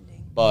case.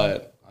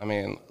 But, I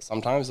mean,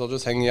 sometimes they'll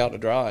just hang you out to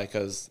dry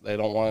because they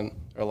don't want,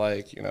 or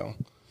like,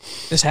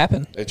 this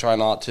happened. They try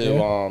not to,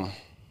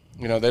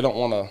 they don't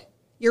want to.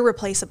 You're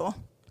replaceable.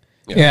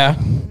 Yeah.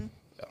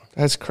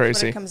 That's crazy.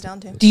 That's what it comes down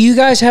to. Do you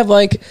guys have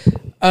like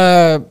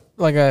a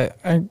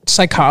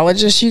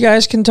psychologist you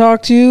guys can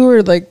talk to,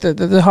 or like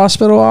the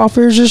hospital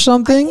offers or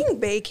something? I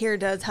think Baycare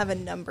does have a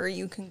number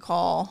you can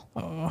call.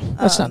 Oh,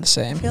 that's not the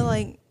same. I feel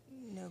like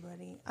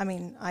nobody. I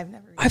mean, I've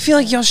never. I feel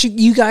like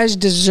you guys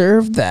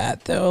deserve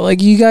that though.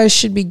 Like you guys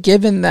should be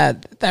given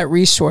that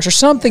resource or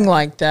something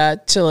like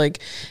that to like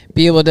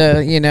be able to,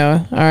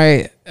 all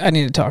right, I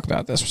need to talk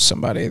about this with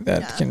somebody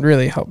that can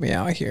really help me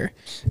out here.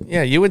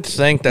 Yeah, you would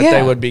think that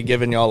they would be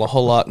giving y'all a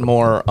whole lot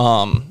more,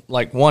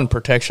 like one,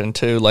 protection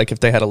too, like if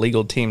they had a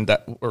legal team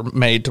that were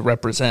made to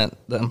represent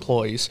the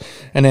employees,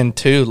 and then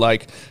two,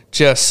 like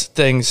just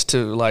things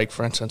to like,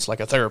 for instance, like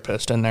a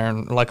therapist in there,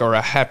 and like, or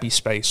a happy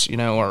space,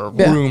 or a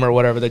room or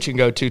whatever that you can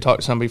go to talk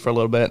to somebody for a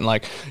little bit, and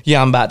like,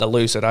 I'm about to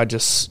lose it. I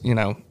just,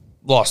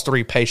 lost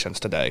 3 patients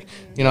today.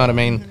 You know what I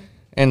mean? Mm-hmm.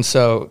 And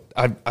so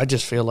I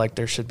just feel like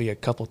there should be a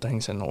couple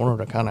things in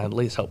order to kind of at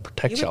least help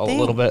protect y'all a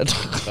little bit.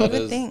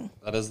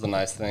 That is the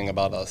nice thing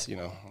about us,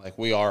 like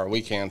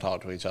we can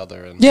talk to each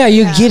other. And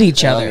you get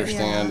each other.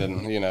 Understand,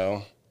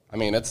 and, I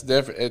mean, it's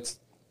different. It's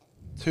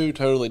 2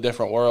 totally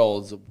different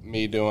worlds,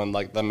 me doing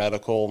like the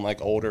medical and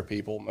like older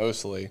people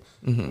mostly,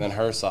 and then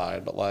her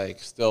side, but like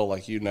still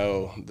like,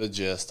 the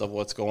gist of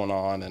what's going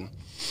on. And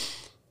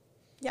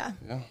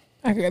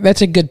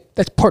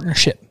that's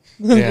partnership.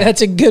 Yeah.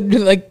 That's a good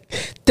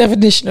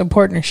definition of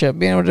partnership.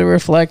 Being able to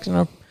reflect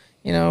and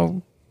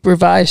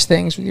revise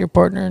things with your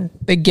partner, and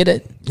they get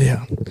it.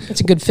 Yeah, it's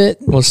a good fit.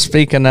 Well,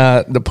 speaking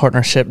of the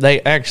partnership,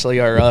 they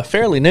actually are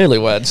fairly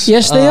newlyweds.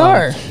 Yes, they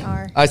are.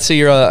 I see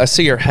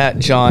your hat,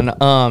 John.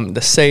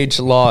 The Sage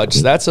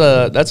Lodge. That's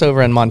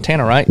over in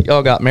Montana, right?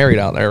 Y'all got married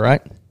out there,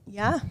 right?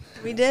 Yeah,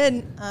 we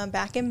did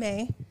back in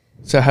May.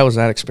 So how was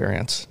that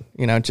experience?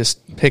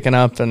 Just picking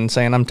up and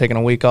saying I'm taking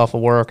a week off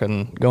of work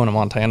and going to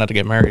Montana to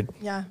get married.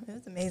 Yeah, it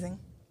was amazing.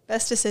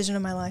 Best decision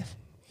of my life.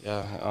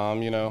 Yeah,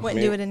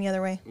 wouldn't do it any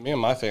other way. Me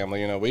and my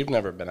family, we've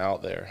never been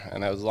out there,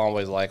 and it was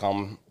always like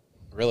on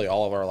really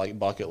all of our like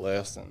bucket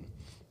lists, and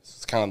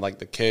it's kind of like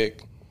the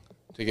kick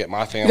to get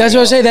my family. That's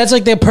what I say. That's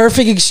like the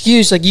perfect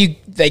excuse. Like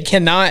they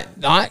cannot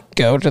not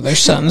go to their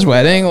son's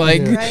wedding.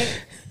 Like.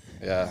 Right.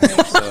 Yeah,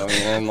 so,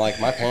 and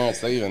like my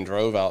parents, they even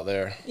drove out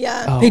there.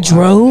 Yeah, they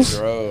drove. They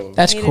drove.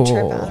 That's cool.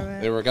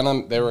 They were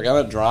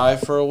gonna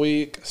drive for a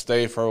week,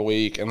 stay for a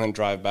week, and then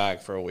drive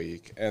back for a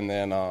week, and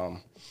then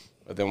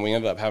but then we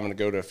ended up having to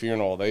go to a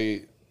funeral.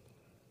 They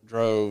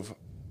drove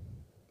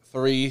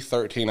 3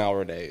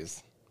 13-hour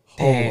days.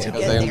 Damn.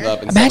 They ended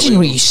up Imagine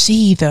what you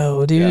see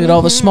though, dude.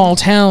 All the small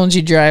towns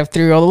you drive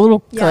through, all the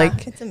little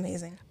it's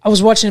amazing. I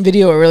was watching a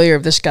video earlier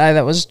of this guy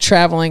that was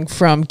traveling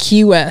from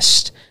Key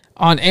West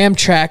on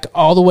Amtrak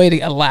all the way to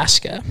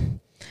Alaska.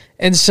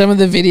 And some of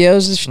the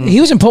videos, he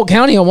was in Polk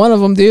County on one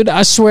of them, dude.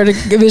 I swear to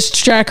this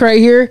track right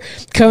here,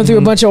 coming through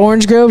a bunch of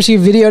orange groves. He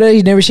videoed it.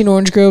 He'd never seen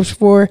orange groves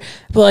before.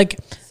 But like,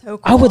 so cool.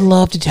 I would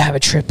love to have a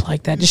trip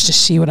like that just to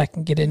see what I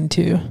can get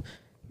into.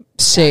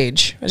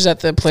 Sage. Is that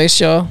the place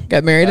y'all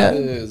got married at?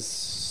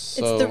 It's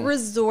the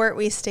resort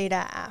we stayed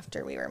at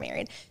after we were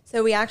married.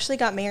 So we actually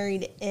got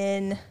married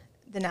in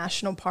the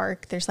national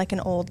park. There's like an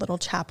old little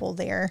chapel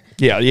there.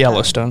 Yeah,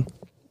 Yellowstone.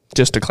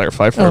 Just to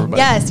clarify for everybody.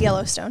 Yes,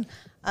 Yellowstone.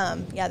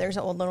 There's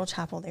an old little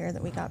chapel there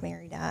that we got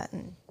married at.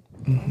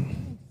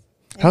 And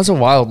how's the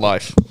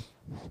wildlife?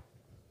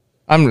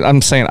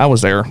 I'm saying I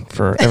was there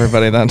for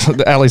everybody.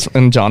 That Allie's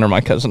and John are my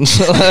cousins,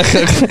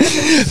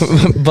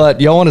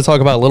 but y'all want to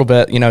talk about a little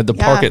bit, the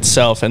park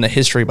itself and the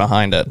history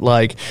behind it.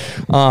 Like,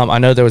 I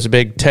know there was a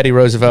big Teddy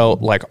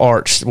Roosevelt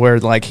arch where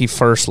he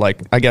first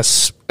I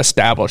guess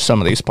established some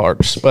of these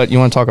parks. But you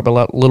want to talk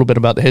about a little bit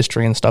about the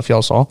history and stuff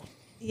y'all saw?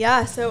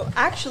 Yeah. So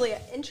actually,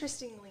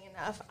 interestingly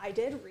enough, I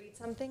did read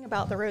something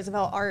about the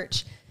Roosevelt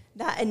Arch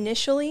that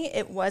initially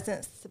it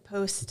wasn't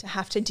supposed to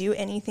have to do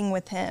anything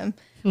with him,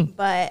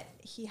 but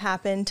he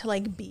happened to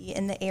be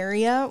in the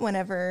area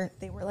whenever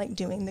they were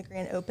doing the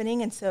grand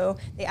opening, and so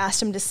they asked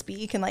him to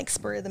speak, and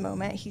spur of the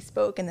moment he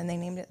spoke, and then they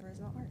named it the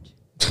Roosevelt Arch.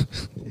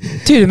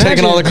 Dude, imagine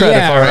taking all the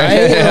credit for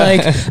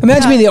it. Right?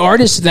 Imagine being the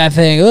artist of that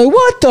thing.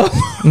 What the?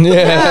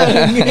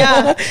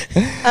 Yeah.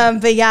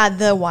 But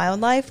the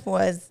wildlife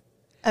was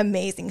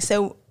amazing.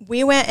 So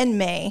we went in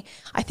May.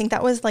 I think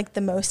that was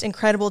the most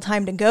incredible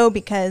time to go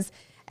because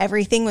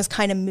everything was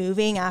kind of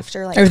moving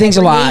after everything's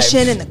alive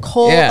and the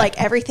cold,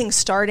 everything's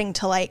starting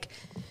to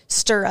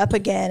stir up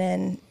again,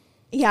 and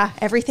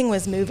everything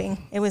was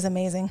moving. It was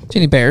amazing. See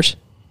any bears?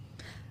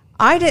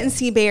 I didn't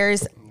see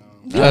bears.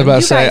 I was about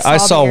to say I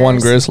saw one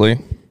grizzly.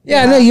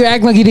 Yeah, I know you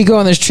act like you did go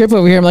on this trip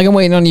over here. I'm I'm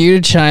waiting on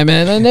you to chime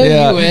in. I know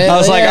you would. I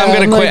was I'm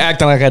going to quit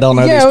acting like I don't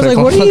know these people.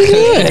 I was what are you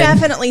doing? We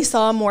definitely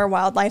saw more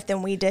wildlife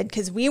than we did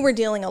because we were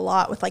dealing a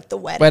lot with the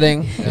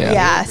wedding.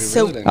 Yeah.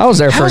 So I was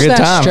there for a good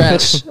time.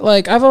 Stress?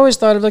 I've always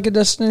thought of a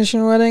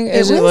destination wedding.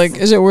 Is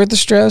it worth the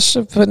stress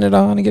of putting it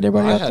on and get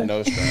everybody out there? I had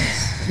no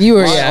stress. You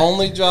were, My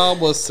only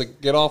job was to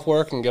get off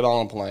work and get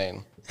on a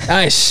plane.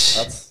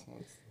 Nice.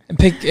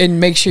 And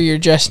make sure you're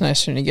dressed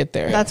nice when you get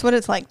there. That's what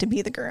it's like to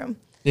be the groom.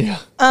 Yeah.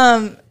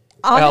 Honestly,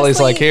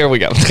 Allie's here we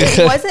go.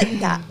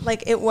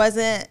 it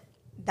wasn't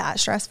that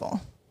stressful.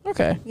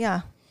 Okay.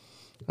 Yeah.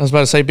 I was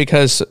about to say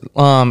because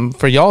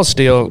for y'all's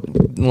deal,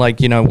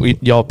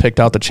 y'all picked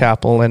out the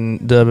chapel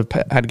and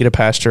had to get a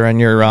pastor and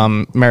your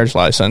marriage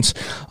license.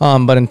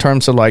 But in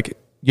terms of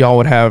y'all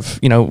would have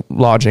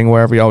lodging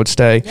wherever y'all would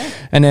stay,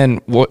 and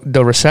then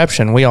the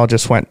reception we all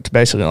just went to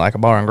basically a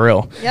bar and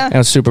grill. Yeah, and it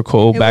was super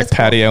cool, back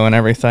patio and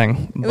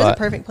everything. It was a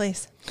perfect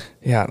place.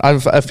 Yeah,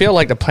 I feel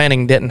like the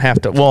planning didn't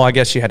have to. Well, I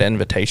guess you had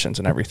invitations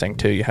and everything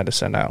too. You had to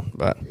send out,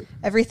 but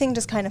everything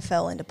just kind of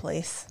fell into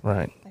place.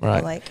 Right.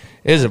 It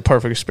is a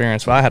perfect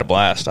experience. But I had a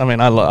blast. I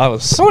mean, I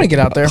want to get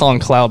out there on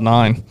cloud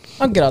 9.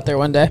 I'll get out there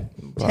one day.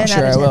 10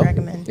 sure out of 10 I will.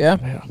 Recommend. Yeah.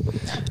 I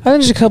think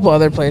there's a couple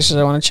other places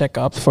I want to check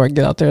out before I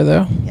get out there,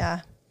 though.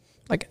 Yeah.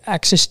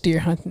 Access deer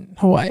hunting,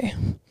 Hawaii.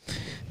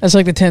 That's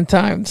the 10th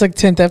time. It's the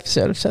 10th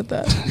episode I've said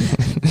that.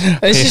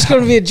 It's just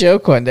going to be a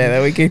joke one day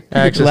that we could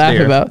laugh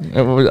about.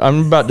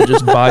 I'm about to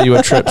just buy you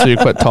a trip so you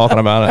quit talking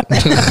about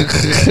it.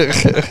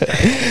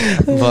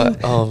 But,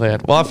 oh, man.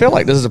 Well, I feel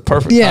like this is a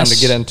perfect time to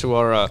get into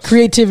our...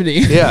 creativity.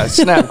 Yeah,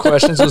 snap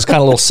questions. It was kind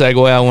of a little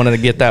segue. I wanted to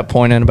get that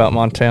point in about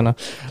Montana.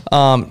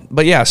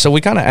 But, yeah, so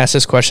we kind of asked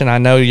this question. I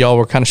know y'all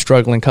were kind of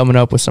struggling coming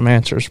up with some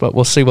answers, but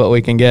we'll see what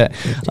we can get.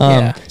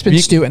 It's been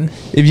stewing.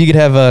 If you could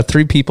have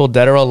 3 people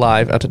dead or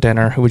alive at the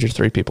dinner, who would your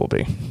 3 people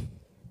be?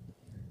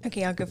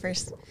 Okay, I'll go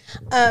first.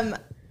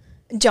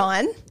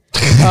 John.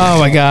 Oh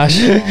my gosh.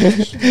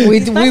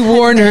 we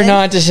warned her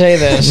not to say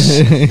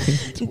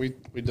this.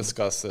 We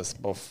discussed this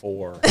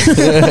before. We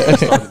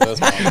started this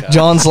podcast.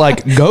 John's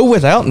go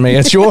without me.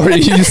 It's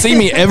you see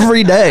me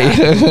every day.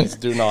 Please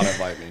do not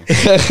invite me.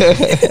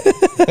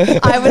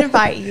 I would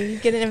invite you. You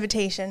get an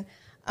invitation.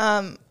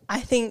 I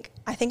think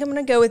I'm going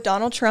to go with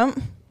Donald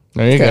Trump.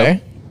 There you go.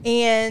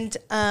 And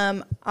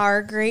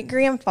our great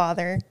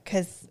grandfather,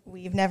 because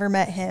we've never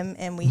met him,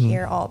 and we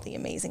hear all the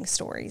amazing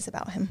stories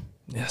about him.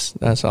 Yes,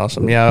 that's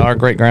awesome. Yeah, our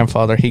great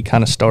grandfather, he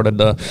kind of started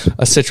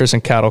a citrus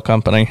and cattle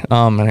company,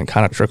 and it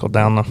kind of trickled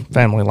down the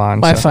family line.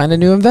 Might find a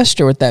new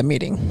investor with that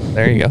meeting.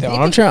 There you go,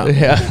 Donald Trump.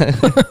 Yeah,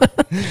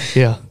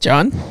 yeah.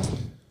 John.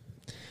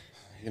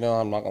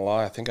 I'm not gonna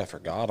lie. I think I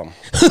forgot him.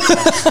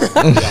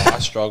 I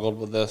struggled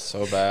with this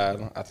so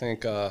bad. I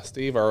think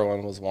Steve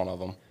Irwin was one of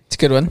them. It's a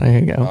good one. There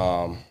you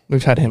go.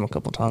 We've had him a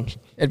couple times.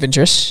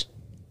 Adventurous.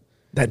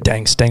 That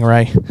dang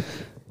stingray.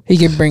 He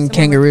could bring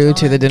kangaroo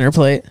to the dinner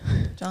plate.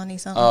 Johnny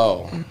something.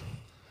 Oh.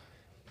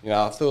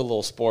 I threw a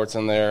little sports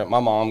in there. My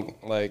mom,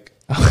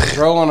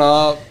 growing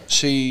up,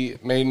 she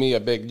made me a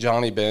big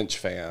Johnny Bench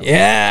fan.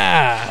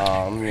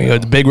 Yeah.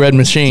 The big red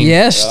machine.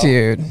 Yes,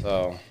 dude.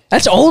 So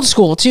that's old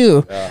school,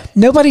 too. Yeah.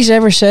 Nobody's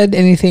ever said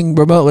anything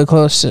remotely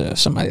close to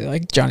somebody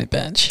like Johnny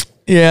Bench.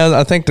 Yeah,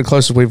 I think the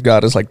closest we've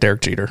got is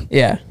Derek Jeter.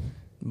 Yeah.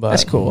 But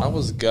that's cool. I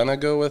was going to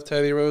go with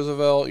Teddy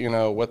Roosevelt,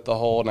 with the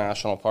whole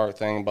national park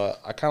thing,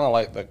 but I kind of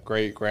like the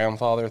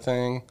great-grandfather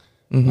thing.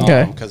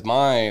 Okay. Because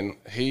mine,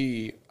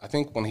 I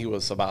think when he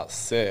was about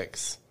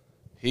 6,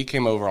 he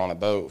came over on a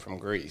boat from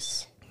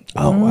Greece.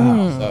 Oh,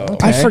 wow. So,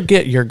 Okay. I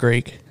forget you're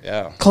Greek.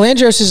 yeah.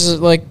 Calandros is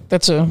like,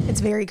 that's a... It's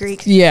very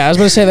Greek. Yeah, I was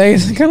going to say,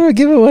 they kind of a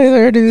giveaway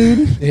there,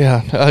 dude.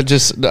 Yeah,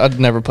 I'd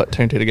never put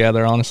two and two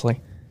together, honestly.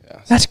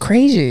 That's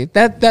crazy.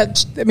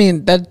 That's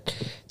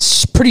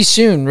pretty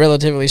soon,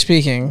 relatively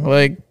speaking,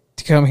 like,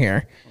 to come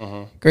here.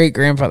 Great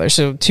grandfather.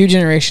 So 2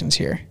 generations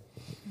here.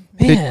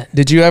 Man.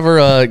 Did you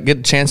ever get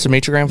a chance to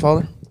meet your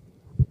grandfather?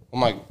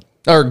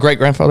 Or great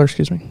grandfather,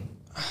 excuse me?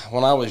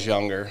 When I was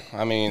younger,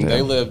 I mean,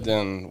 they lived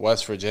in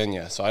West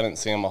Virginia, so I didn't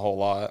see him a whole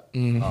lot,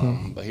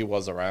 but he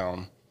was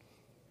around.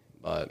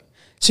 But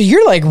So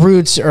your like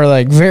roots are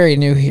like very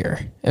new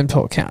here in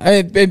Polk County,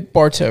 in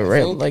Bartow,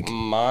 right? Like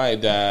my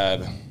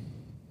dad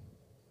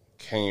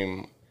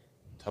came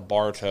to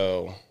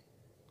Bartow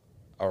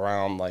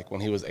around like when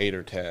he was 8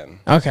 or 10.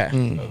 okay,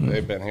 So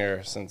they've been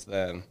here since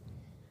then.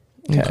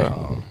 okay.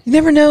 You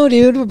never know,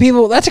 dude. With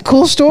people, that's a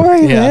cool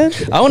story, man.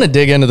 I want to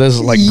dig into this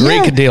like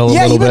Greek deal a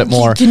little bit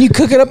more. Can you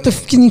cook it up?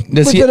 Can you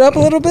flip it up a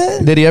little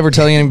bit? Did he ever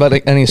tell you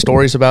any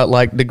stories about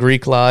like the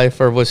Greek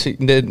life, or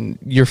did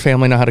your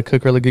family know how to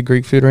cook really good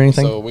Greek food or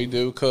anything? So we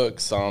do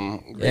cook some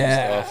Greek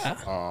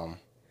stuff.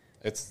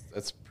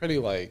 It's pretty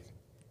like,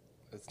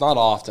 it's not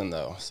often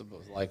though. So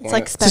like It's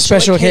like It's a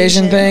special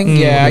occasion thing.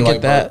 Yeah, I get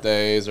like that.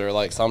 Birthdays or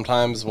like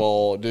sometimes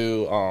we'll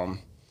do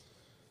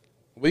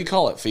we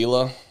call it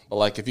fila, but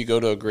like if you go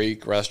to a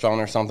Greek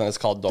restaurant or something, it's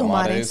called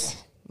domates.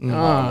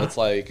 It's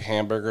like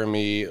hamburger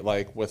meat,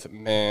 like with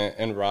mint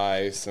and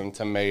rice and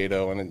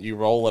tomato, and you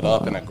roll it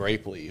up in a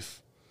grape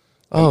leaf.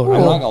 Oh,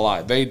 I'm not gonna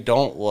lie, they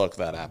don't look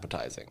that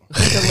appetizing.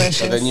 Delicious.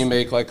 So then you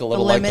make like a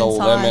little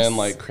lemon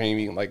like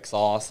creamy like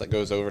sauce that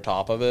goes over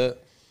top of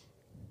it,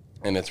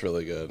 and it's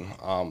really good.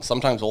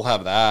 Sometimes we'll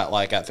have that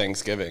like at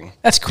Thanksgiving.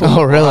 That's cool.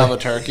 Oh, really? We'll have a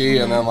turkey,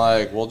 and then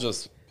like we'll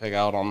just pick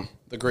out on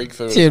the Greek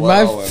food Dude,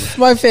 as well.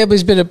 my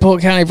family's been in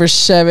Polk County for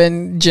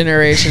 7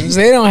 generations.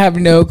 They don't have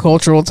no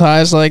cultural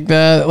ties like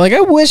that. Like I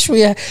wish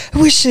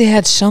they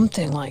had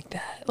something like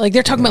that. Like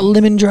they're talking about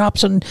lemon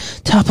drops on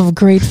top of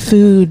great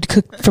food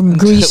cooked from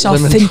Greece,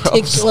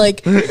 authentic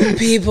like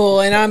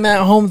people, and I'm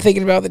at home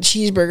thinking about the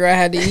cheeseburger I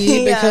had to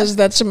eat because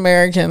that's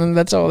American and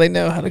that's all they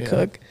know how to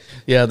cook.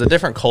 Yeah, the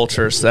different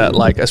cultures that,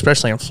 like,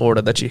 especially in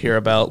Florida, that you hear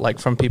about, like,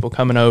 from people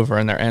coming over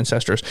and their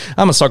ancestors.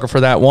 I'm a sucker for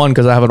that, one,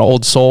 because I have an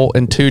old soul,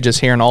 and 2, just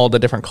hearing all the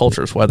different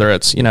cultures, whether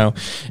it's, you know,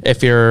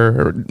 if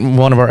you're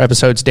one of our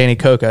episodes, Danny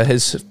Coca,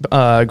 his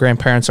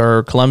grandparents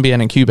are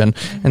Colombian and Cuban,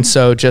 and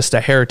so just a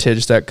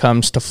heritage that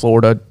comes to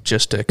Florida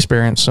just to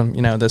experience some,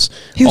 you know, this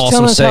He was awesome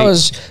telling us state. how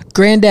his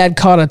granddad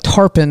caught a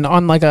tarpon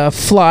on like a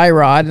fly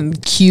rod in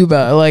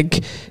Cuba.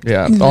 Like,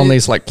 Yeah, on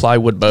these, like,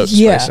 plywood boats,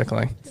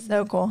 basically.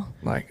 So cool.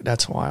 Like,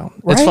 that's wild.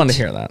 Right? It's fun to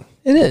hear that.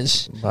 it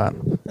is. But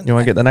you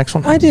want to get the next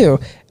one? I do.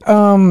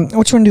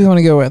 Which one do you want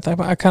to go with?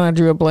 I kind of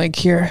drew a blank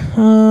here.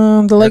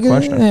 The Lego.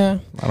 question. Yeah.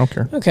 I don't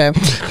care. Okay,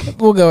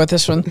 we'll go with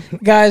this one,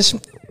 guys.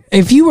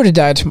 If you were to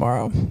die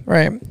tomorrow,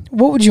 right?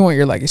 What would you want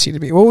your legacy to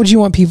be? What would you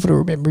want people to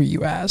remember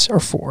you as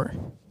or for?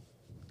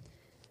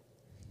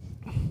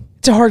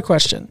 It's a hard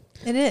question.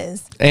 It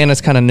is. And it's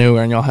kind of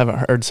newer, and y'all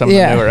haven't heard some of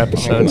the newer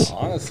episodes.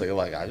 Honestly,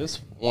 like I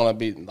just want to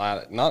be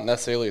not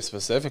necessarily a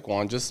specific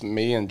one, just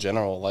me in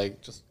general.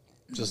 Like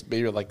just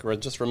be like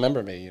just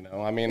remember me. You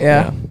know, I mean,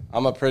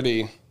 I'm a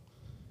pretty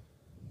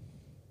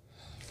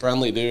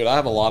friendly dude. I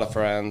have a lot of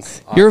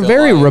friends. You're a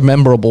very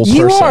rememberable person.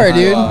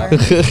 You are,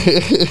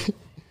 dude.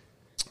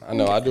 I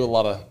know I do a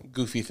lot of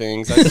goofy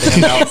things. I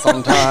stand out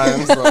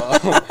sometimes.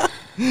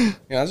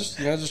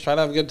 Just try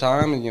to have a good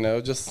time,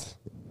 and just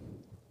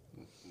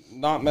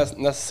not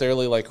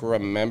necessarily like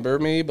remember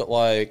me, but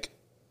like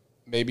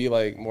maybe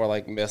like more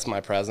like miss my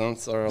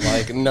presence or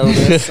like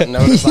notice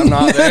I'm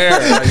not there.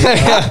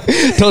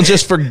 Don't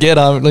just forget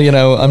I'm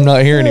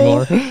not here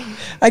anymore.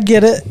 I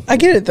get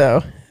it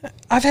though.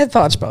 I've had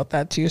thoughts about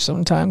that too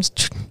sometimes.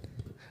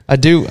 I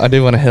do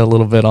want to hit a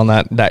little bit on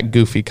that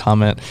goofy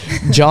comment,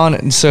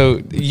 John. So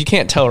you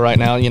can't tell right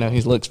now,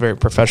 he looks very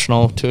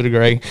professional to a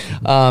degree,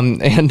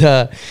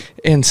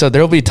 and so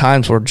there'll be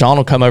times where John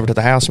will come over to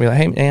the house and be like,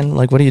 "Hey man,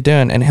 like what are you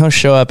doing?" And he'll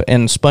show up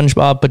in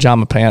SpongeBob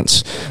pajama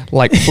pants,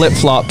 like flip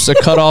flops, a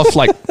cut off,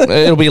 like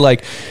it'll be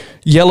like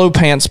yellow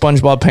pants,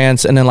 SpongeBob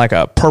pants, and then like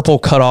a purple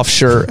cutoff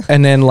shirt,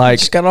 and then like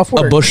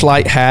a Bush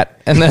Light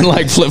hat, and then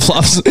like flip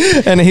flops.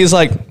 And he's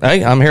like,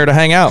 "Hey, I'm here to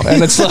hang out."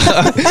 And it's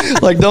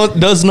like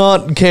does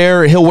not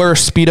care. He'll wear a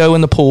Speedo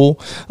in the pool.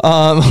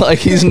 Like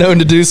he's known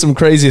to do some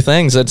crazy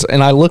things.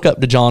 And I look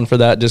up to John for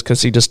that just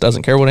because he just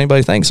doesn't care what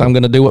anybody thinks. I'm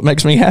going to do what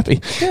makes me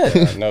happy.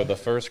 No, the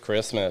first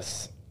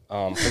Christmas,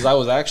 because I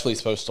was actually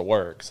supposed to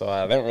work, so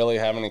I didn't really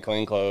have any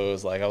clean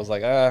clothes. Like I was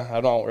like,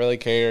 I don't really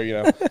care,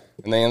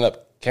 And they end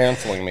up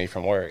canceling me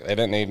from work. They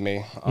didn't need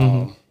me.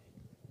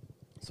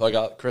 So I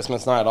got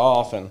Christmas night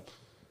off, and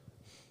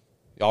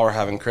y'all were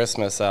having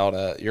Christmas out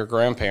at your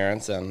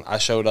grandparents', and I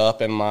showed up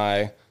in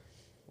my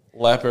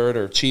leopard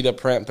or cheetah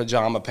print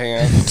pajama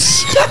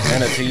pants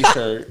and a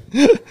t-shirt.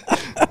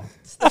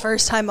 It's the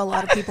first time a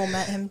lot of people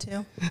met him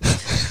too.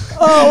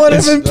 Oh, what an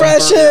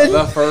impression!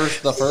 The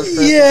first Christmas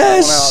I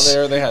went out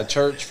there, they had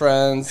church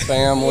friends,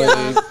 family.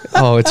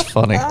 Oh, it's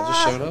funny. I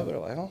just showed up. They're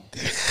like, "Oh,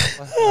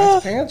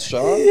 nice pants,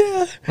 Sean."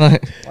 Yeah.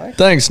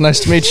 Thanks.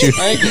 Nice to meet you.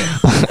 Thank you.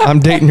 I'm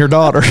dating your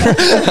daughter. Could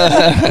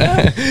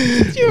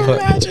you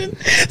imagine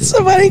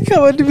somebody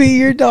coming to meet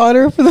your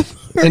daughter for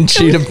the in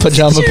cheetah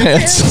pajama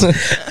pants?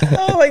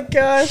 Oh my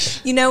gosh!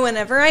 You know,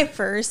 whenever I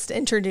first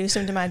introduced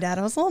him to my dad,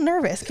 I was a little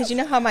nervous because you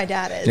know how my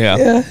dad is.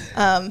 Yeah.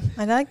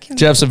 My dad can.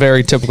 Jeff's a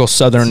very typical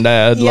Southern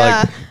dad.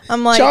 Yeah.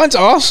 I'm like, John's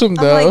awesome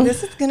though. I'm like,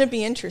 this is gonna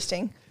be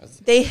interesting.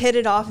 They hit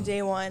it off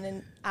day one,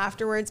 and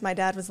afterwards, my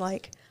dad was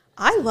like,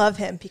 I love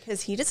him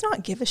because he does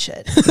not give a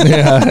shit.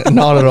 Yeah,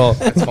 not at all.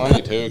 It's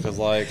funny too, because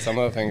like some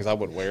of the things I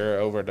would wear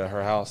over to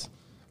her house,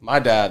 my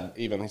dad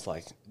even he's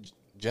like,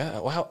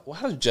 Jeff, how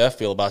does Jeff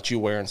feel about you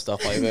wearing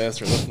stuff like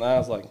this or this and that? I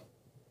was like,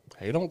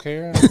 he don't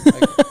care.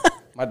 Like,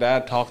 my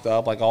dad talked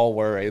up like all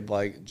worried,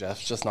 like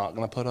Jeff's just not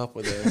gonna put up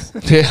with this.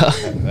 Yeah,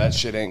 that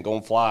shit ain't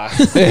gonna fly.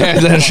 Yeah,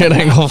 that shit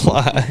ain't gonna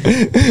fly.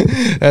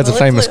 That's a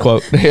famous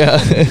quote. Yeah,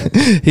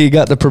 he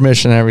got the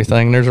permission and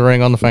everything. There's a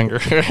ring on the finger.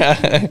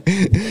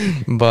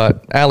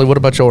 But Allie, what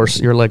about yours?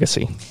 Your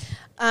legacy?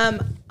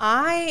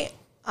 I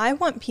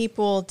want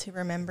people to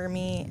remember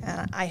me.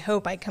 I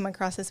hope I come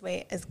across this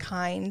way as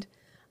kind.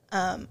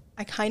 I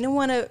kind of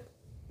want to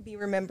be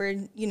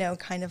remembered, you know,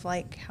 kind of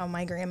like how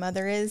my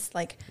grandmother is,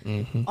 like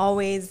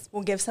always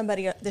will give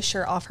somebody the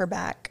shirt off her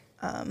back,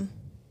 and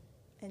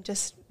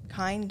just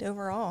kind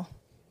overall.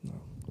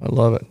 I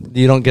love it.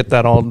 You don't get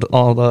that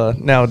all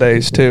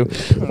nowadays too.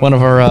 One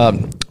of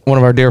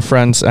our dear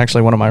friends,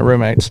 actually one of my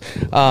roommates,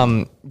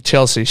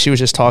 Chelsea, she was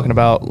just talking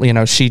about, you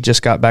know, she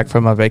just got back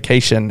from a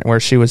vacation where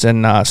she was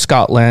in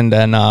Scotland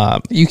and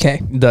UK.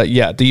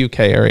 The UK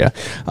area.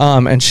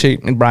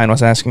 And Brian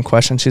was asking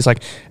questions. She's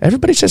like,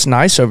 everybody's just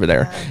nice over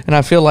there. And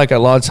I feel like a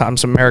lot of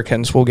times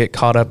Americans will get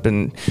caught up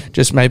in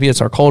just maybe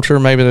it's our culture,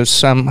 maybe there's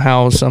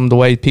somehow the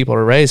way people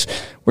are raised.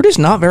 We're just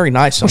not very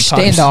nice sometimes.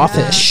 We're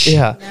standoffish.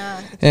 Yeah.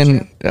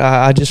 And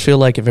I just feel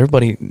like if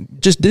everybody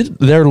just did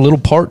their little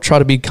part, try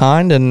to be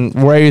kind and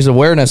raise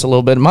awareness a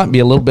little bit, it might be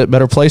a little bit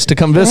better place to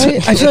come visit.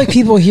 Right? I feel like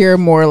people here are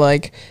more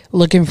like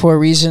looking for a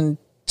reason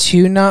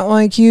to not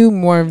like you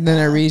more than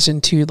a reason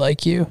to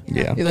like you.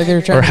 Yeah. Like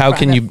they're trying or to how find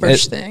can that you,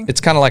 first thing.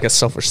 it's kind of like a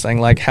selfish thing.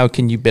 Like, how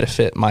can you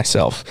benefit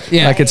myself?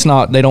 Yeah. Like, it's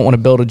not, they don't want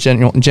to build a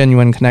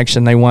genuine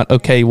connection. They want,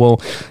 okay,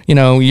 well, you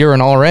know, you're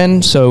an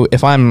RN. So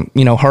if I'm,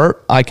 you know,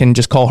 hurt, I can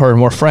just call her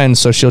and we're friends.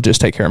 So she'll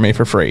just take care of me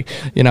for free,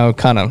 you know,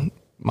 kind of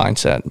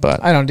mindset.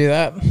 But I don't do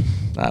that.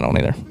 I don't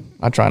either.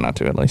 I try not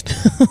to, at least.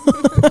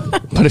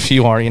 But if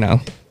you are, you know,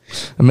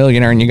 a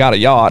millionaire and you got a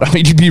yacht, I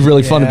mean, you'd be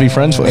really fun to be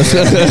friends with.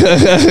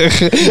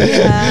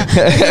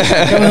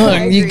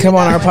 You can come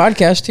on our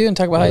podcast too and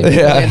talk about how you make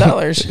 $1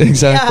 million.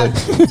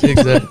 Exactly.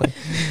 Exactly.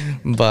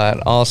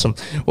 But awesome.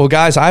 Well,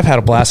 guys, I've had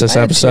a blast this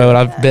episode.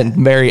 I've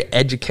been very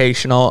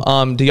educational.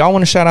 Do y'all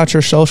want to shout out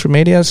your social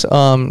medias?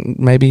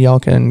 Maybe y'all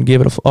can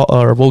give it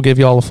or we'll give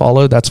y'all a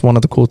follow. That's one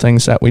of the cool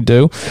things that we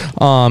do.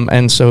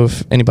 And so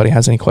if anybody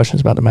has any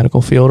questions about the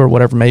medical field or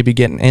whatever, maybe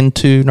getting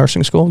into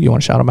nursing school, you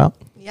want to shout them out?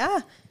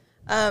 Yeah.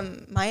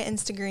 My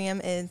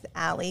Instagram is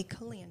Allie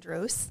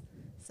Calandros.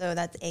 So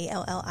that's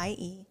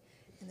ALLIE.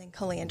 And then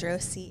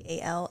Calandros,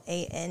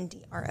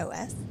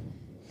 CALANDROS.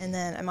 And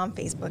then I'm on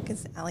Facebook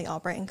as Allie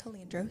Albright and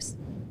Calandros.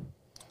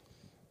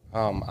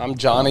 I'm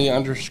Johnny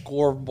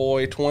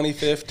 _boy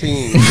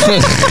 2015.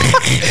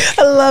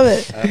 I love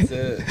it. That's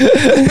it.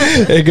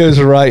 It goes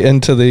right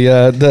into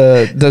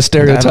the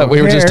stereotype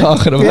we were just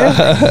talking about.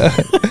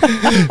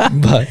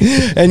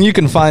 Yeah. And you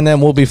can find them.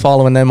 We'll be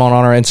following them on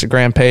our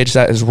Instagram page.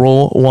 That is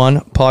Rule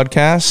 1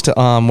 Podcast.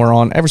 We're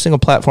on every single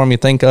platform you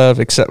think of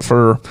except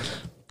for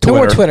Twitter. No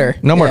more Twitter.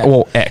 No more.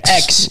 Well,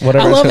 X.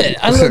 Whatever. I love it.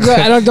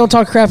 I don't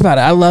talk crap about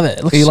it. I love it.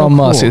 It looks Elon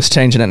Musk cool. is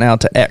changing it now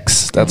to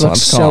X. That's what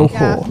it's so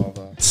called. cool.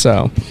 Yeah.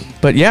 So,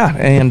 but yeah,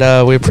 and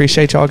we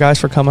appreciate y'all guys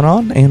for coming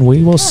on, and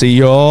we will see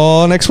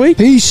y'all next week.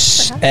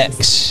 Peace.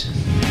 X.